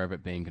wasn't aware of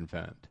it being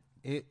confirmed.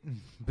 It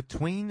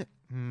between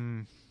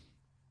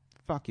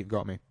fuck, you've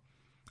got me.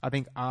 I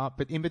think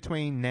but in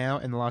between now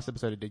and the last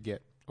episode, it did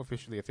get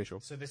officially official.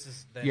 So this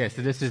is. Yeah,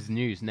 so this is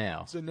news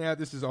now. So now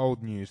this is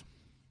old news,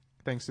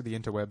 thanks to the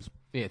interwebs.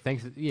 Yeah,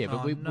 thanks. Yeah, but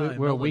Oh, we're no, a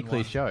more than weekly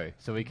one. show,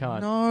 so we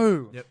can't.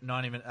 No. Yep,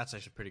 90 minutes. That's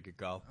actually a pretty good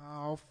goal.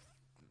 Oh,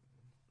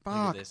 Look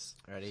fuck. at this.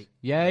 Ready?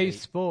 Yay, Ready?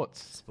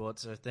 sports.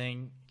 Sports are a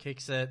thing.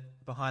 Kicks it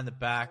behind the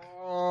back.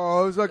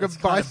 Oh, it was like It's a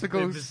kind of-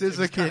 bicycle it was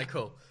scissor kinda kick.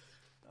 cool.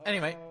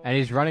 Anyway. And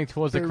he's running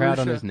towards the crowd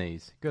on Purusha. his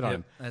knees. Good on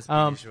him. That's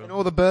Um, pretty And sure.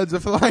 all the birds are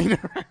flying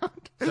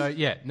around. So,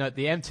 yeah, no,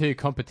 the M2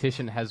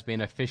 competition has been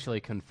officially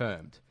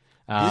confirmed.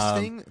 This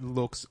thing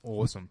looks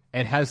awesome.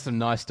 It has some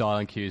nice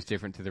styling cues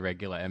different to the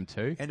regular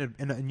M2.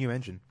 And a new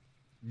engine.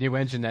 New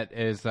engine that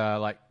is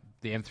like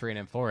the M3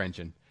 and M4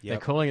 engine. They're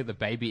Yep. calling it the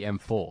baby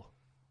M4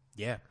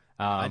 Yeah.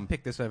 I'd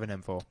pick this over an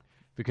M4.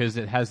 because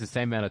it has the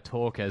same amount of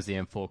torque as the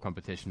M4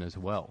 competition as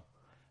well.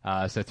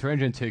 So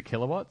 302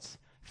 kilowatts,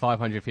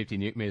 550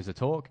 newton meters of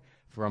torque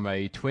from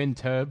a twin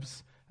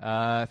turbs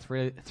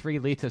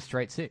 3-liter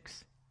straight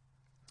six.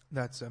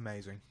 That's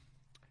amazing.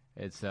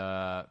 It's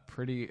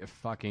pretty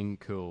fucking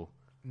cool.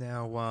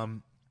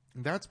 Now,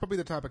 that's probably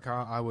the type of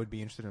car I would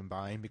be interested in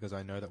buying because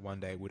I know that one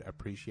day it would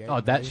appreciate.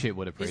 Oh, that maybe. shit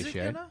would Is it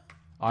appreciate. gonna?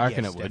 I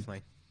reckon Yes, it would.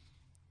 definitely.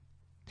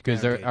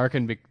 Because Guaranteed. I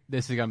reckon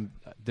this is going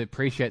to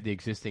depreciate the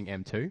existing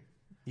M2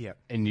 Yeah.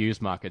 in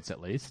used markets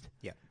at least.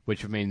 Yeah.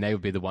 Which would mean they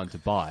would be the one to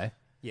buy.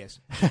 Yes.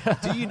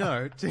 Do you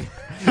know?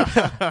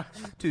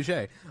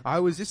 Touche. I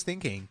was just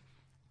thinking,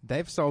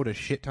 they've sold a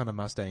shit ton of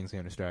Mustangs here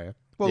in Australia.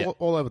 Well, Yeah.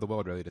 all over the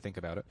world, really, to think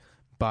about it.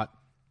 But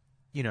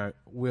you know,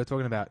 we're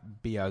talking about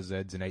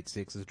BRZs and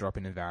 86s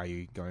dropping in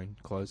value, going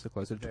closer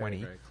to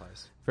 20. Very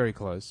close. Very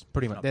close.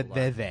 Pretty much. Not They're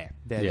below. there.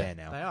 They're Yeah. there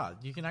now. They are.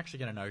 You can actually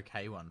get an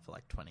okay one for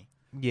like 20.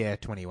 Yeah,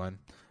 21.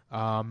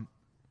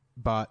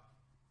 But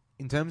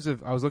in terms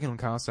of, I was looking on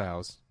car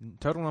sales.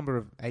 Total number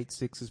of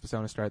 86s for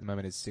sale in Australia at the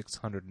moment is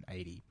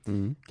 680.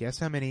 Guess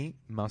how many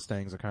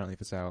Mustangs are currently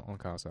for sale on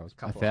car sales?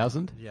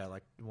 1,000? Yeah,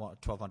 like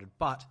what, 1,200.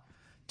 But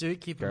do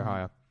keep Go in,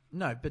 higher.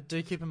 No, but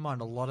do keep in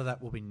mind a lot of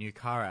that will be new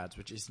car ads,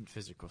 which isn't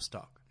physical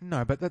stock.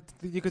 No, but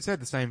you could say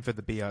the same for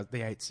the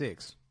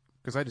 86.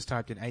 because I just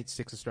typed in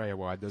 86 Australia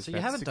wide. So you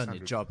haven't done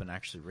your job and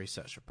actually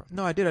researched it properly.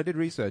 No, I did. I did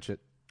research it.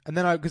 And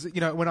then because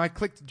when I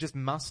clicked just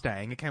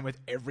Mustang, it came with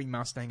every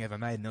Mustang ever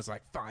made, and there was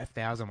like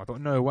 5,000. I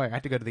thought, no way. I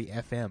had to go to the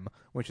FM,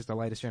 which is the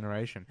latest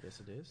generation. Yes,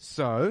 it is.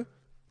 So, to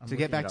looking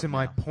get back it to up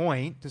my now.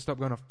 point, to stop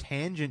going off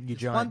tangent, you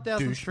giant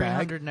douchebag.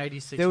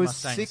 1,386 There was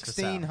Mustangs for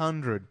sale.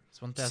 1,600.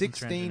 It's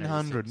 1,386.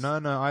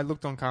 1,600. No, I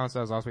looked on car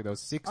sales last week. There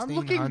was I'm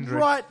 1,600 looking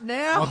right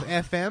now. of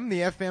FM, the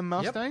FM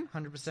Mustang.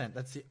 Yep, 100%.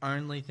 That's the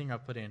only thing I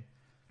put in.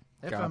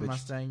 FM Garbage.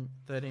 Mustang,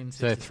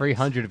 1366. So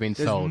 300 have been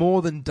There's sold.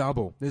 more than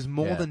double. There's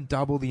more Yeah. than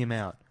double the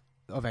amount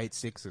of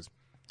 8.6s.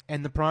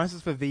 And the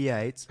prices for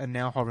V8s are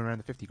now hovering around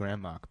the 50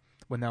 grand mark,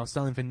 when they were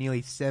selling for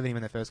nearly 70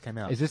 when they first came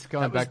out. Is this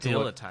going That was back to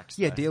dealer what? tax.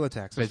 Yeah, though. dealer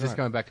tax. But is that's this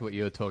right. going back to what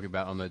you were talking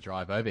about on the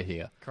drive over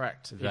here?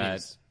 Correct. It That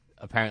is.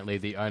 apparently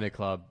the owner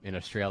club in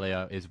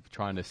Australia is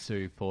trying to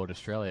sue Ford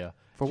Australia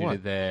For due what? to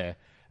their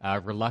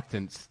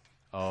reluctance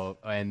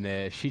and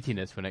their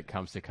shittiness when it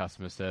comes to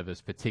customer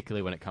service,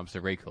 particularly when it comes to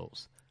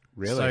recalls.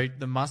 So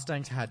the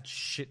Mustangs had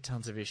shit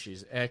tons of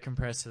issues. Air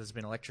compressor, there's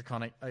been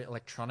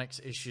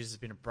electronics issues, there's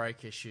been a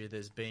brake issue,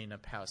 there's been a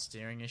power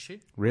steering issue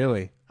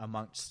Really?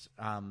 amongst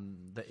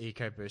the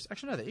EcoBoost.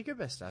 Actually, no, the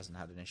EcoBoost hasn't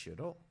had an issue at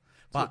all.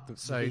 But the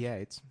so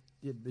V8s.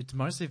 it's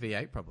mostly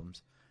V8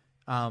 problems.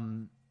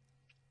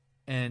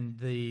 And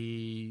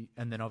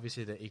then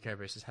obviously the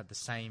EcoBoost has had the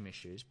same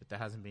issues, but there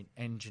hasn't been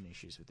engine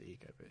issues with the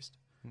EcoBoost.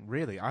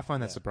 Really? I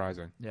find that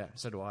surprising. Yeah,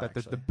 so do I. That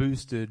actually. the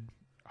boosted,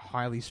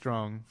 highly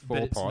strung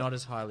But it's four-pot. not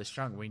as highly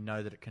strung. We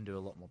know that it can do a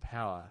lot more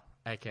power,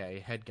 aka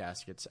head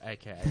gaskets,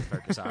 aka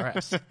Focus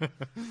RS.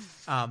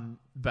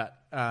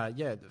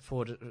 The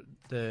Ford,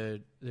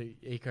 the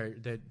Eco,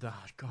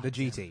 God, the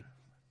GT.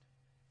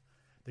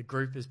 The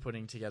group is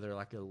putting together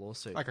like a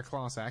lawsuit, Like a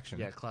class action.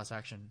 yeah, class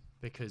action,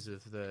 because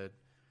of the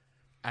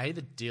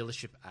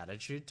dealership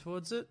attitude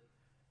towards it,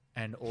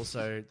 and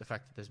also the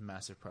fact that there's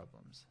massive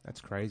problems.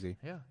 That's crazy.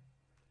 Yeah.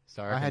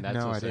 So I I reckon had that's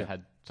no also idea.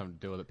 had something to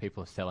do with it.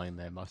 People are selling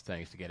their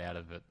Mustangs to get out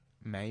of it.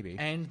 Maybe.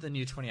 And the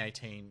new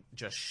 2018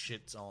 just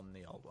shits on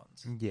the old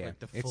ones. Yeah. Like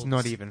the It's full-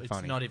 not even funny.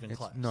 It's not even It's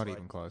close. not Like,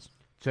 even close.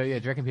 So yeah,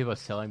 do you reckon people are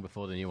selling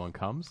before the new one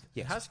comes?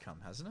 It has come,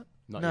 hasn't it?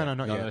 Not No, yet. no,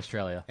 not yet. in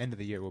Australia. End of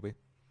the year will be.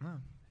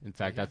 In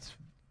fact, that's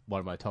one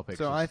of my topics.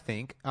 So is- I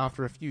think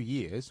after a few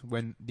years,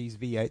 when these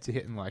V8s are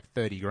hitting like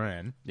 30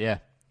 grand, yeah,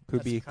 could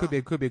That's be calm.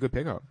 could be a good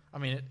pickup. I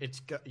mean,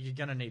 you're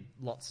going to need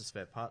lots of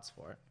spare parts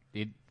for it.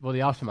 the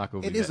aftermarket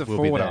will It be is a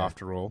will be Ford there.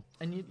 after all,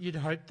 And you'd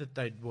hope that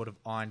they would have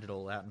ironed it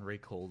all out and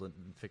recalled it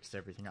and fixed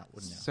everything up,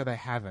 wouldn't you? so they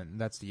haven't.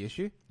 That's the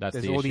issue. That's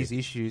There's the all issue. these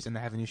issues, and they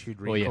haven't issued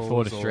Well, recalls. yeah,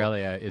 Ford or-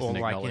 Australia isn't or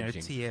like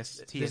acknowledging. There's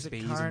a TSBs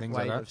and current things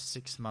wait like that. of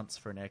 6 months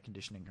for an air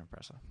conditioning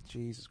compressor.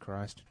 Jesus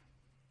Christ!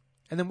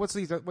 And then what's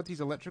these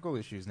electrical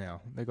issues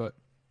now? They got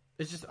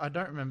It's just I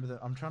don't remember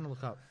I'm trying to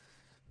look up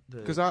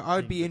because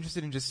I'd be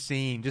interested in just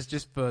seeing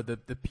just for the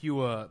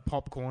pure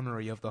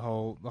popcornery of the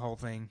whole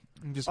thing,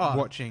 and just Oh.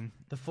 watching.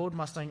 The Ford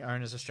Mustang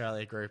Owners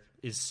Australia group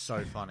is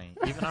so funny.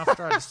 Even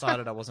after I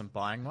decided I wasn't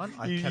buying one,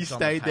 I kept on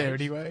the page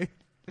anyway.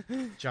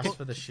 just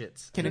for the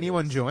shits. Can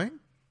anyone join?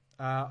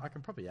 I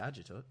can probably add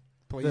you to it.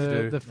 Please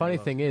do. The funny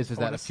thing is I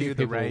that wanna a see few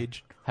the people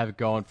rage. have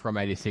gone from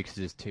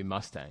 86s to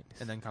Mustangs.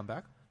 And then come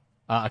back.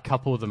 A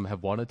couple of them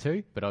have wanted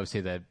to, but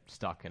obviously they're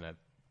stuck in a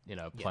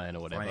plan or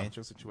whatever.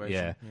 Financial situation.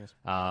 Yeah. Yes.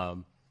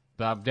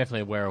 But I'm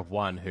definitely aware of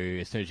one who,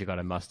 as soon as she got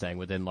a Mustang,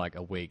 within like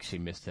a week, she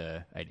missed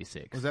her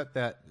 86. Was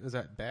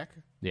that Beck?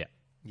 Yeah.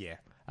 Yeah.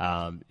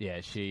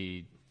 Yeah,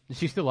 she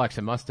still likes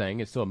a Mustang.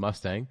 It's still a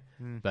Mustang,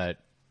 but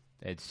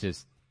it's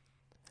just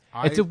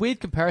it's a weird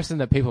comparison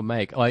that people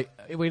make. Like,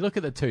 if we look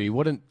at the two, you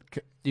wouldn't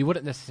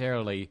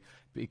necessarily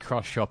be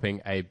cross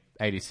shopping a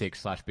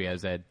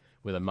 86/BRZ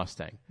with a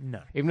Mustang.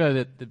 No. Even though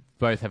that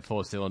both have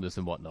 4 cylinders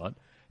and whatnot,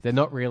 they're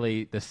not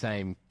really the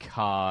same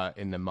car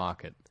in the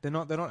market. They're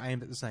not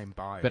aimed at the same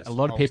buyers. But a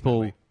lot of people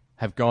ultimately.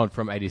 have gone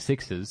from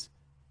 86s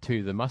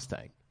to the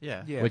Mustang,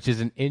 Yeah. Yeah. which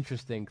is an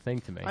interesting thing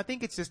to me. I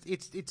think it's just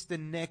it's the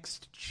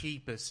next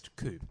cheapest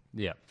coupe.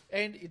 Yeah.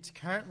 And it's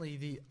currently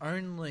the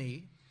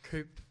only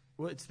coupe.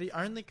 Well, it's the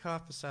only car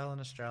for sale in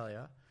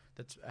Australia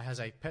that has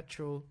a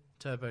petrol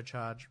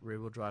turbocharged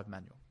rear-wheel drive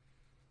manual.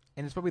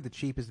 And it's probably the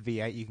cheapest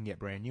V8 you can get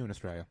brand new in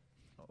Australia.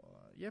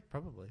 Yeah,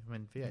 probably. I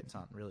mean, V8s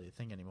aren't really a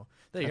thing anymore.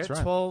 There you That's go.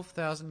 right.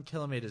 12,000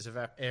 kilometers of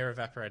air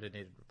evaporator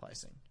needed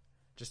replacing.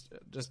 Just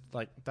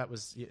like that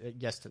was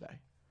yesterday.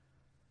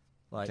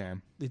 Like,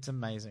 Damn. it's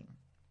amazing.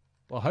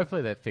 Well,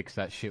 hopefully they fix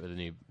that shit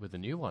with the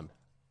new one.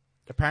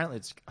 Apparently,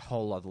 it's a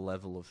whole other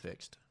level of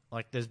fixed.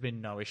 Like, there's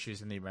been no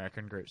issues in the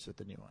American groups with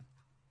the new one.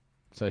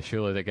 So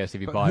surely, I guess if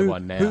you But buy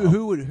one now,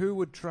 who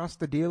would trust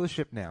the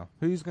dealership now?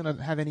 Who's going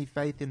to have any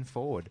faith in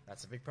Ford?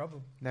 That's a big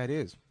problem. That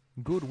is.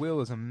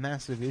 Goodwill is a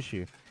massive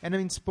issue. And I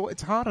mean,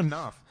 it's hard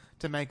enough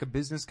to make a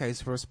business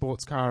case for a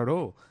sports car at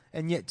all.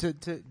 And yet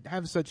to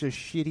have such a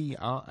shitty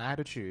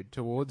attitude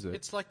towards it.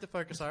 It's like the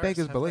Focus RS.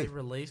 beggars Have belief. they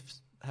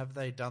released? Have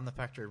they done the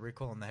factory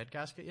recall on the head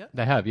gasket yet?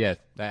 they have. Yeah,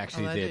 they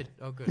actually they did.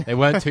 Oh, good. They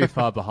weren't too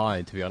far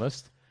behind, to be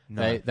honest.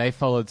 No. They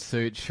followed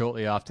suit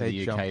shortly after they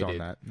the UK jumped on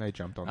did. that. They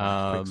jumped on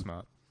that. Quick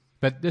smart.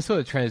 But this sort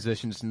of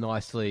transitions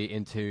nicely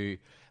into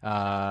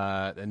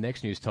the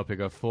next news topic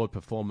of Ford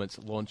Performance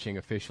launching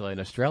officially in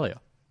Australia.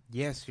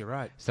 Yes, you're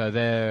right. So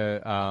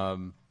they're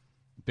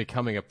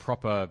becoming a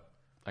proper,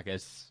 I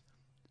guess,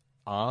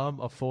 arm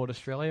of Ford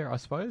Australia, I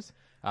suppose,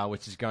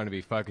 which is going to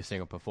be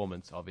focusing on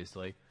performance,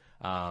 obviously.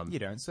 You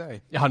don't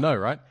say. I know,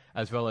 right?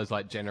 As well as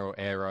like General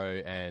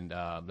Aero and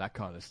that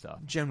kind of stuff.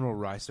 General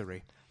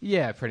Ricery.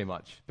 Yeah, pretty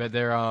much. But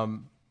they're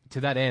to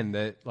that end,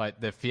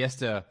 the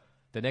Fiesta,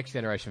 the next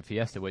generation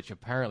Fiesta, which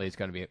apparently is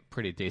going to be a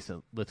pretty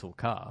decent little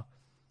car.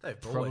 They've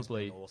always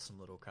Probably- been awesome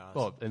little cars.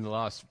 Well, in the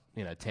last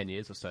 10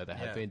 years or so, they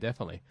have Yeah. been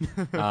definitely.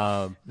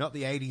 Not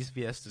the 80s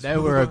Fiestas. They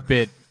were a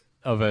bit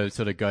of a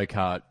sort of go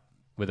kart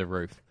with a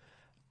roof.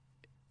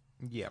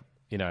 Yeah.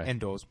 Indoors.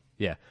 Indoors.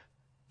 Yeah,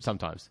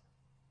 sometimes.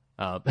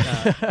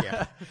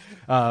 Yeah.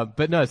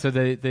 But no, so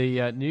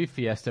the new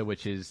Fiesta,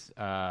 which is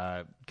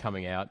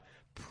coming out,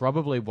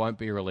 probably won't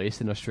be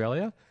released in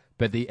Australia,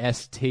 but the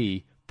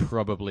ST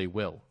probably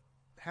will.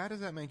 How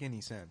does that make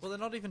any sense? Well, they're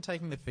not even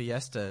taking the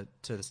Fiesta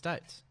to the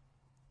States.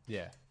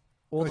 Yeah.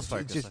 Or the It's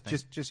Focus, I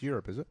think. just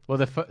Europe, is it? Well,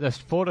 the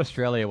Ford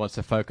Australia wants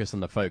to focus on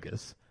the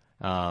Focus.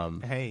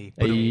 Hey.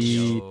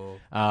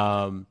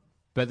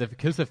 But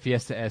because the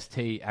Fiesta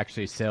ST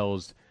actually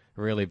sells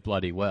really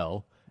bloody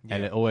well,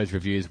 and Yeah. it always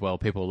reviews well,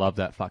 people love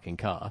that fucking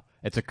car.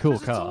 It's a cool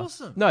 'Cause it's car.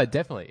 awesome. No,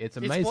 definitely, it's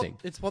amazing.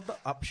 It's what the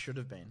Up should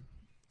have been.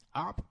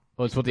 Up.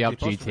 Well, it's what the Up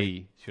Apostrophe.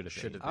 GT should have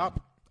Should been. have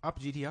been. Up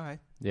GTI.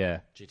 Yeah.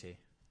 GT.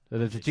 So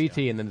there's the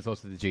GT and then there's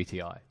also the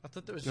GTI. I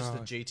thought there was just the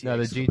No. GT. No,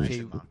 the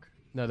exclamation GT. mark.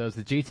 No, there was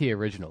the GT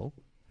original,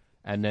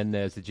 and then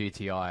there's the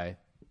GTI.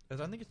 I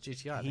don't think it's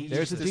GTI. I He think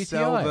There's it's a used just to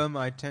sell GTI. them.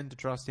 I tend to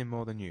trust him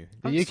more than you.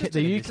 The I'm UK, just the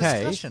in a UK,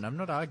 discussion. I'm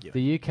not arguing.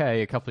 the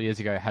UK a couple of years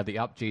ago had the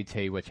Up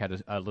GT, which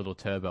had a little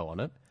turbo on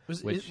it.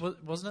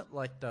 Wasn't it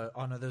like the?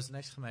 Oh no, there's an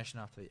exclamation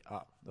after the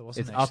Up. There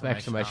wasn't It's an Up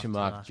exclamation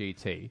mark after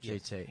GT.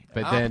 GT.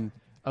 But Up. then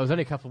it was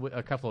only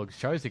a couple of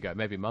shows ago,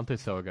 maybe a month or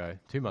so ago,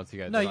 2 months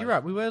ago. No, that you're I-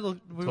 right. We were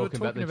talking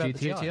about the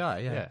GTI. Yeah.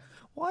 Yeah.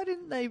 Why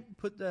didn't they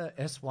put the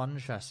S1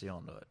 chassis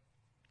onto it?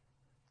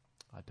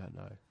 I don't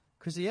know.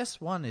 Because the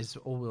S1 is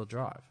all-wheel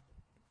drive.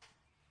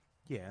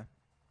 Yeah.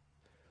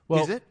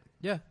 Well, is it?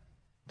 Yeah.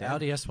 The Yeah.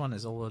 Audi S1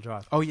 is all-wheel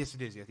drive. Oh, yes,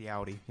 it is. Yeah, the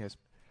Audi. Yes.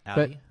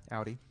 Audi.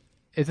 Audi.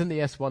 Isn't the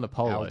S1 a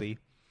Polo? Audi.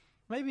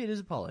 Maybe it is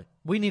a Polo.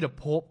 We need a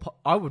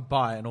I would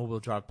buy an all-wheel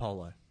drive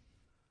Polo.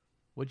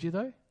 Would you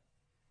though?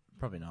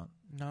 Probably not.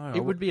 No.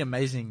 It would be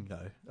amazing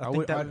though. I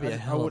think that would be a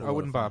hell of a I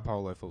wouldn't buy a lot of fun.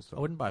 Polo full stop.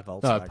 I wouldn't buy a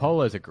Volkswagen. No,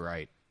 Polos are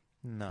great.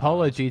 No.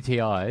 Polo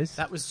GTIs,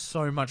 That was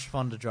so much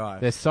fun to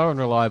drive. they're so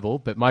unreliable,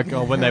 but my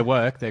God, when they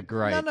work, they're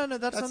great. No, that's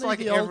That's only like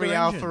the every older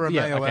Alfa engine.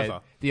 Romeo Yeah, okay.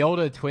 ever. The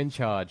older twin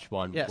charge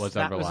one Yes, was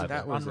that unreliable. was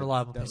That was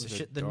unreliable that piece of was a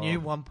shit. The dog.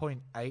 new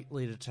 1.8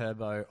 liter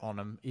turbo on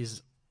them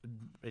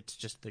it's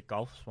just the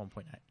Golf's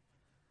 1.8.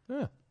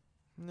 Yeah.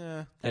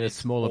 Nah. And a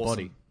smaller awesome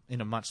body.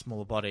 in a much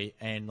smaller body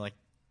and like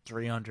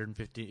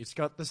 350. It's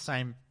got the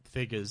same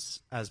figures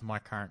as my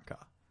current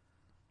car.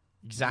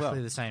 Exactly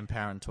Well. the same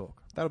power and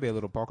torque. That'll be a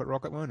little pocket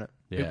rocket, won't it?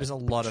 Yeah. It was a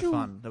lot of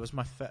fun. That was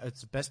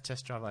it's the best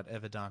test drive I'd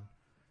ever done.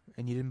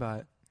 And you didn't buy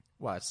it.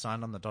 Well, it's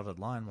signed on the dotted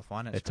line with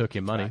finance. They took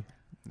your money.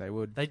 They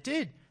would. They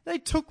did. They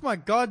took my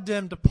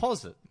goddamn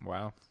deposit.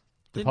 Wow.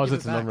 Didn't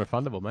Deposits give are it back.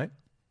 non-refundable, mate.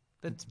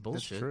 That's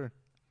bullshit. That's true.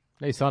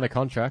 No, you signed a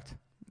contract.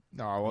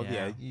 Oh, well,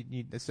 Yeah.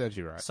 yeah, it serves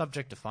you right.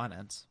 Subject to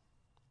finance,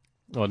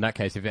 Well, in that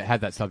case, if it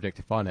had that subject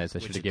to finance, they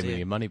Which should have it given you did.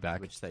 your money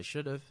back. which they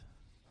should have.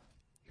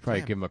 You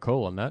probably Damn. give them a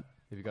call on that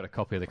if you got a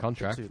copy of the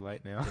contract. Too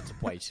late now.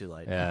 It's way too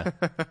late. Yeah.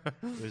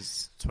 It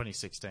was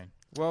 2016.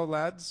 Well,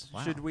 lads,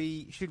 Wow. should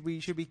we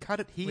cut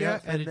it here? We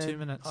have and 32 then-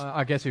 minutes.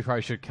 I guess we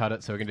probably should cut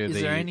it so we can do Is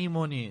the. there any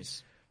more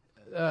news?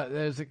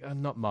 There's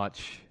not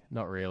much.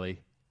 Not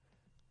really.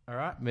 All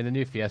right. I mean, the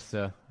new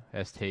Fiesta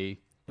ST.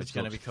 It's which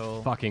gonna looks be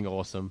cool. Fucking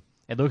awesome.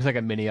 It looks like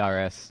a mini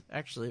RS.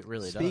 Actually, it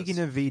really Speaking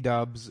does. of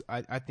V-dubs,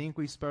 I think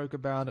we spoke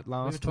about it we were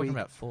last talking week,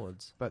 about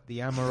Fords. but the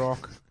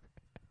Amarok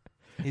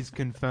is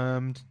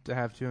confirmed to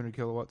have 200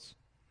 kilowatts.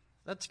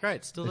 That's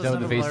great. Still Is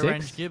doesn't that have with a the low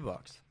range V6?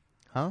 gearbox.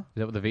 Huh? Is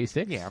that with the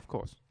V6? Yeah, of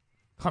course.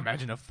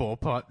 Imagine a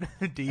 4-pot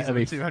diesel That'd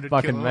be with 200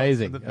 fucking kilowatts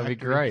amazing. in the That'd be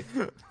factory.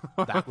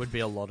 great. That would be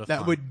a lot of That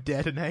fun. would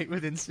detonate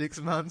within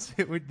 6 months.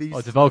 It would be... Well,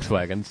 it's a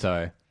Volkswagen,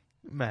 so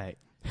Mate.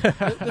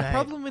 The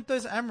problem with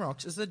those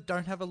Amarocks is they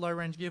don't have a low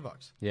range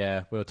gearbox.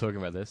 yeah, we were talking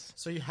about this.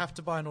 So you have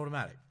to buy an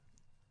automatic.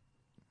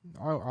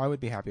 I would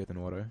be happy with an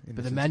auto.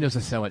 But the manuals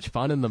are so much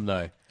fun in them,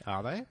 though.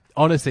 Are they?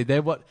 Honestly,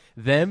 they're what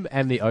them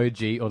and the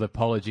OG or the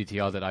Polo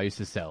GTR that I used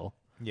to sell.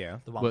 Yeah.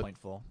 The Well,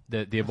 1.4.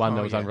 The one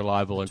that Oh, was yeah.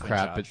 unreliable and twin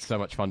crap, charge. but so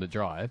much fun to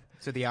drive.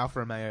 So the Alfa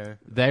Romeo...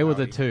 They were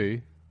the Audi.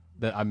 two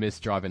that I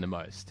missed driving the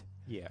most.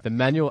 Yeah. The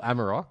manual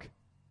Amarok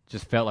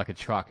just felt like a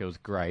truck. It was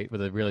great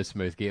with a really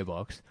smooth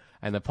gearbox.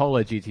 And the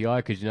Polo GTI,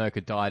 because it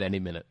could die at any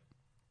minute.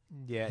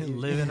 Yeah.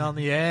 Living on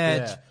the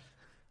edge. Yeah.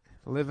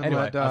 Live and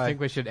Anyway, let die. I think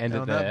we should end And it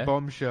on there. that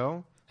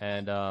bombshell,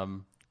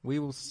 And we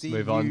will see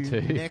Move you on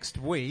to- next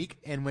week,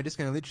 and we're just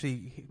going to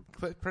literally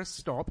press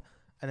stop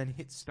and then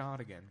hit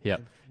start again. yep.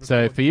 And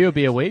So record for you, it'll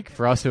be a week.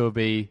 For us, it will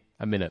be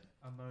a minute.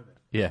 a moment.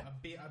 Yeah. A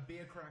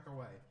beer crack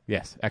away.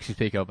 Yes. Actually,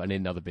 speak up. I need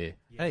another beer.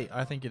 Hey,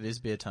 I think it is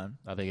beer time.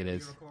 I think it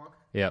is. Beer o'clock.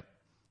 Yep.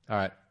 All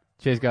right.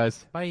 Cheers,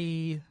 guys.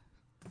 Bye.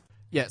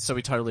 Yeah, so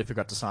we totally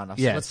forgot to sign off.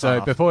 Yeah, Let's so sign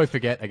off. before we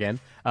forget again,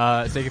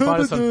 so you can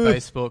find us on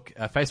Facebook,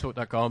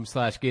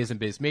 facebook.com/Gears and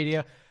Biz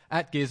Media,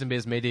 at Gears and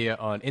Biz Media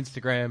on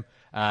Instagram,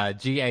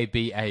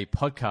 GABA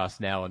Podcast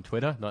now on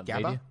Twitter, not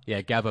Gabba? Media.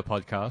 Yeah, Gabba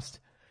Podcast,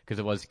 because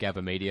it was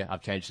Gabba Media.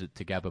 I've changed it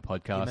to Gabba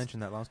Podcast. You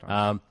mentioned that last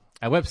time.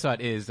 Our website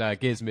is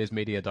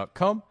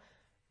gearsandbizmedia.com.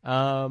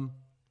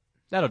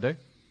 That'll do.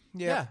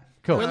 Yeah.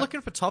 Cool. We're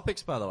looking for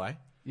topics, by the way.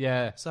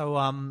 Yeah.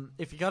 So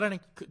if you got any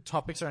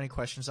topics or any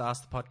questions to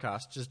ask the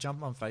podcast, just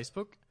jump on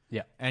Facebook.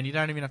 Yeah. And you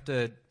don't even have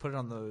to put it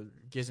on the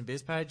Gears and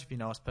Biz page. If you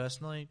know us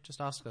personally, just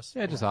ask us.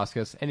 Yeah, just ask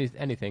us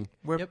anything,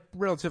 We're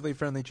relatively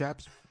friendly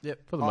chaps. Yep.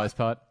 for the most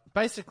part.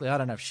 Basically, I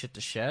don't have shit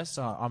to share,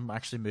 so I'm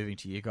actually moving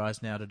to you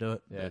guys now to do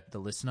it. Yeah. The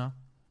listener,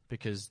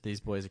 because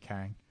these boys are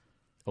carrying.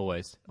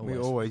 Always.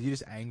 You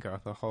just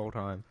anchor the whole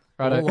time.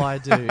 Righto. All I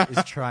do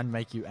is try and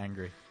make you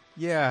angry.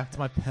 Yeah. It's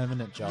my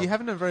permanent job. You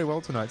haven't done very well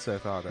tonight so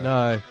far, though.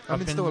 No.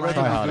 I'm I've still been already.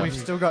 try harder. We've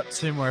still got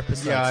 2 more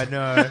episodes. Yeah, I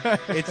know.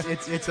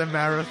 it's a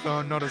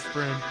marathon, not a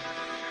sprint.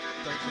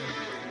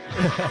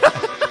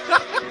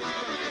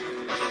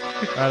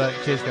 Righto.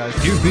 Cheers,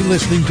 guys. You've been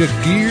listening to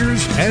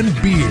Gears and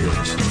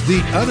Beers,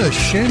 the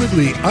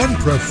unashamedly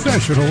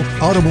unprofessional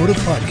automotive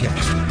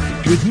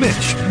podcast with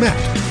Mitch,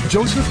 Matt,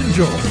 Joseph, and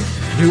Joel.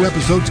 New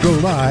episodes go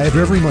live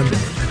every Monday.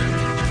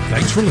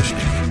 Thanks for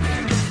listening.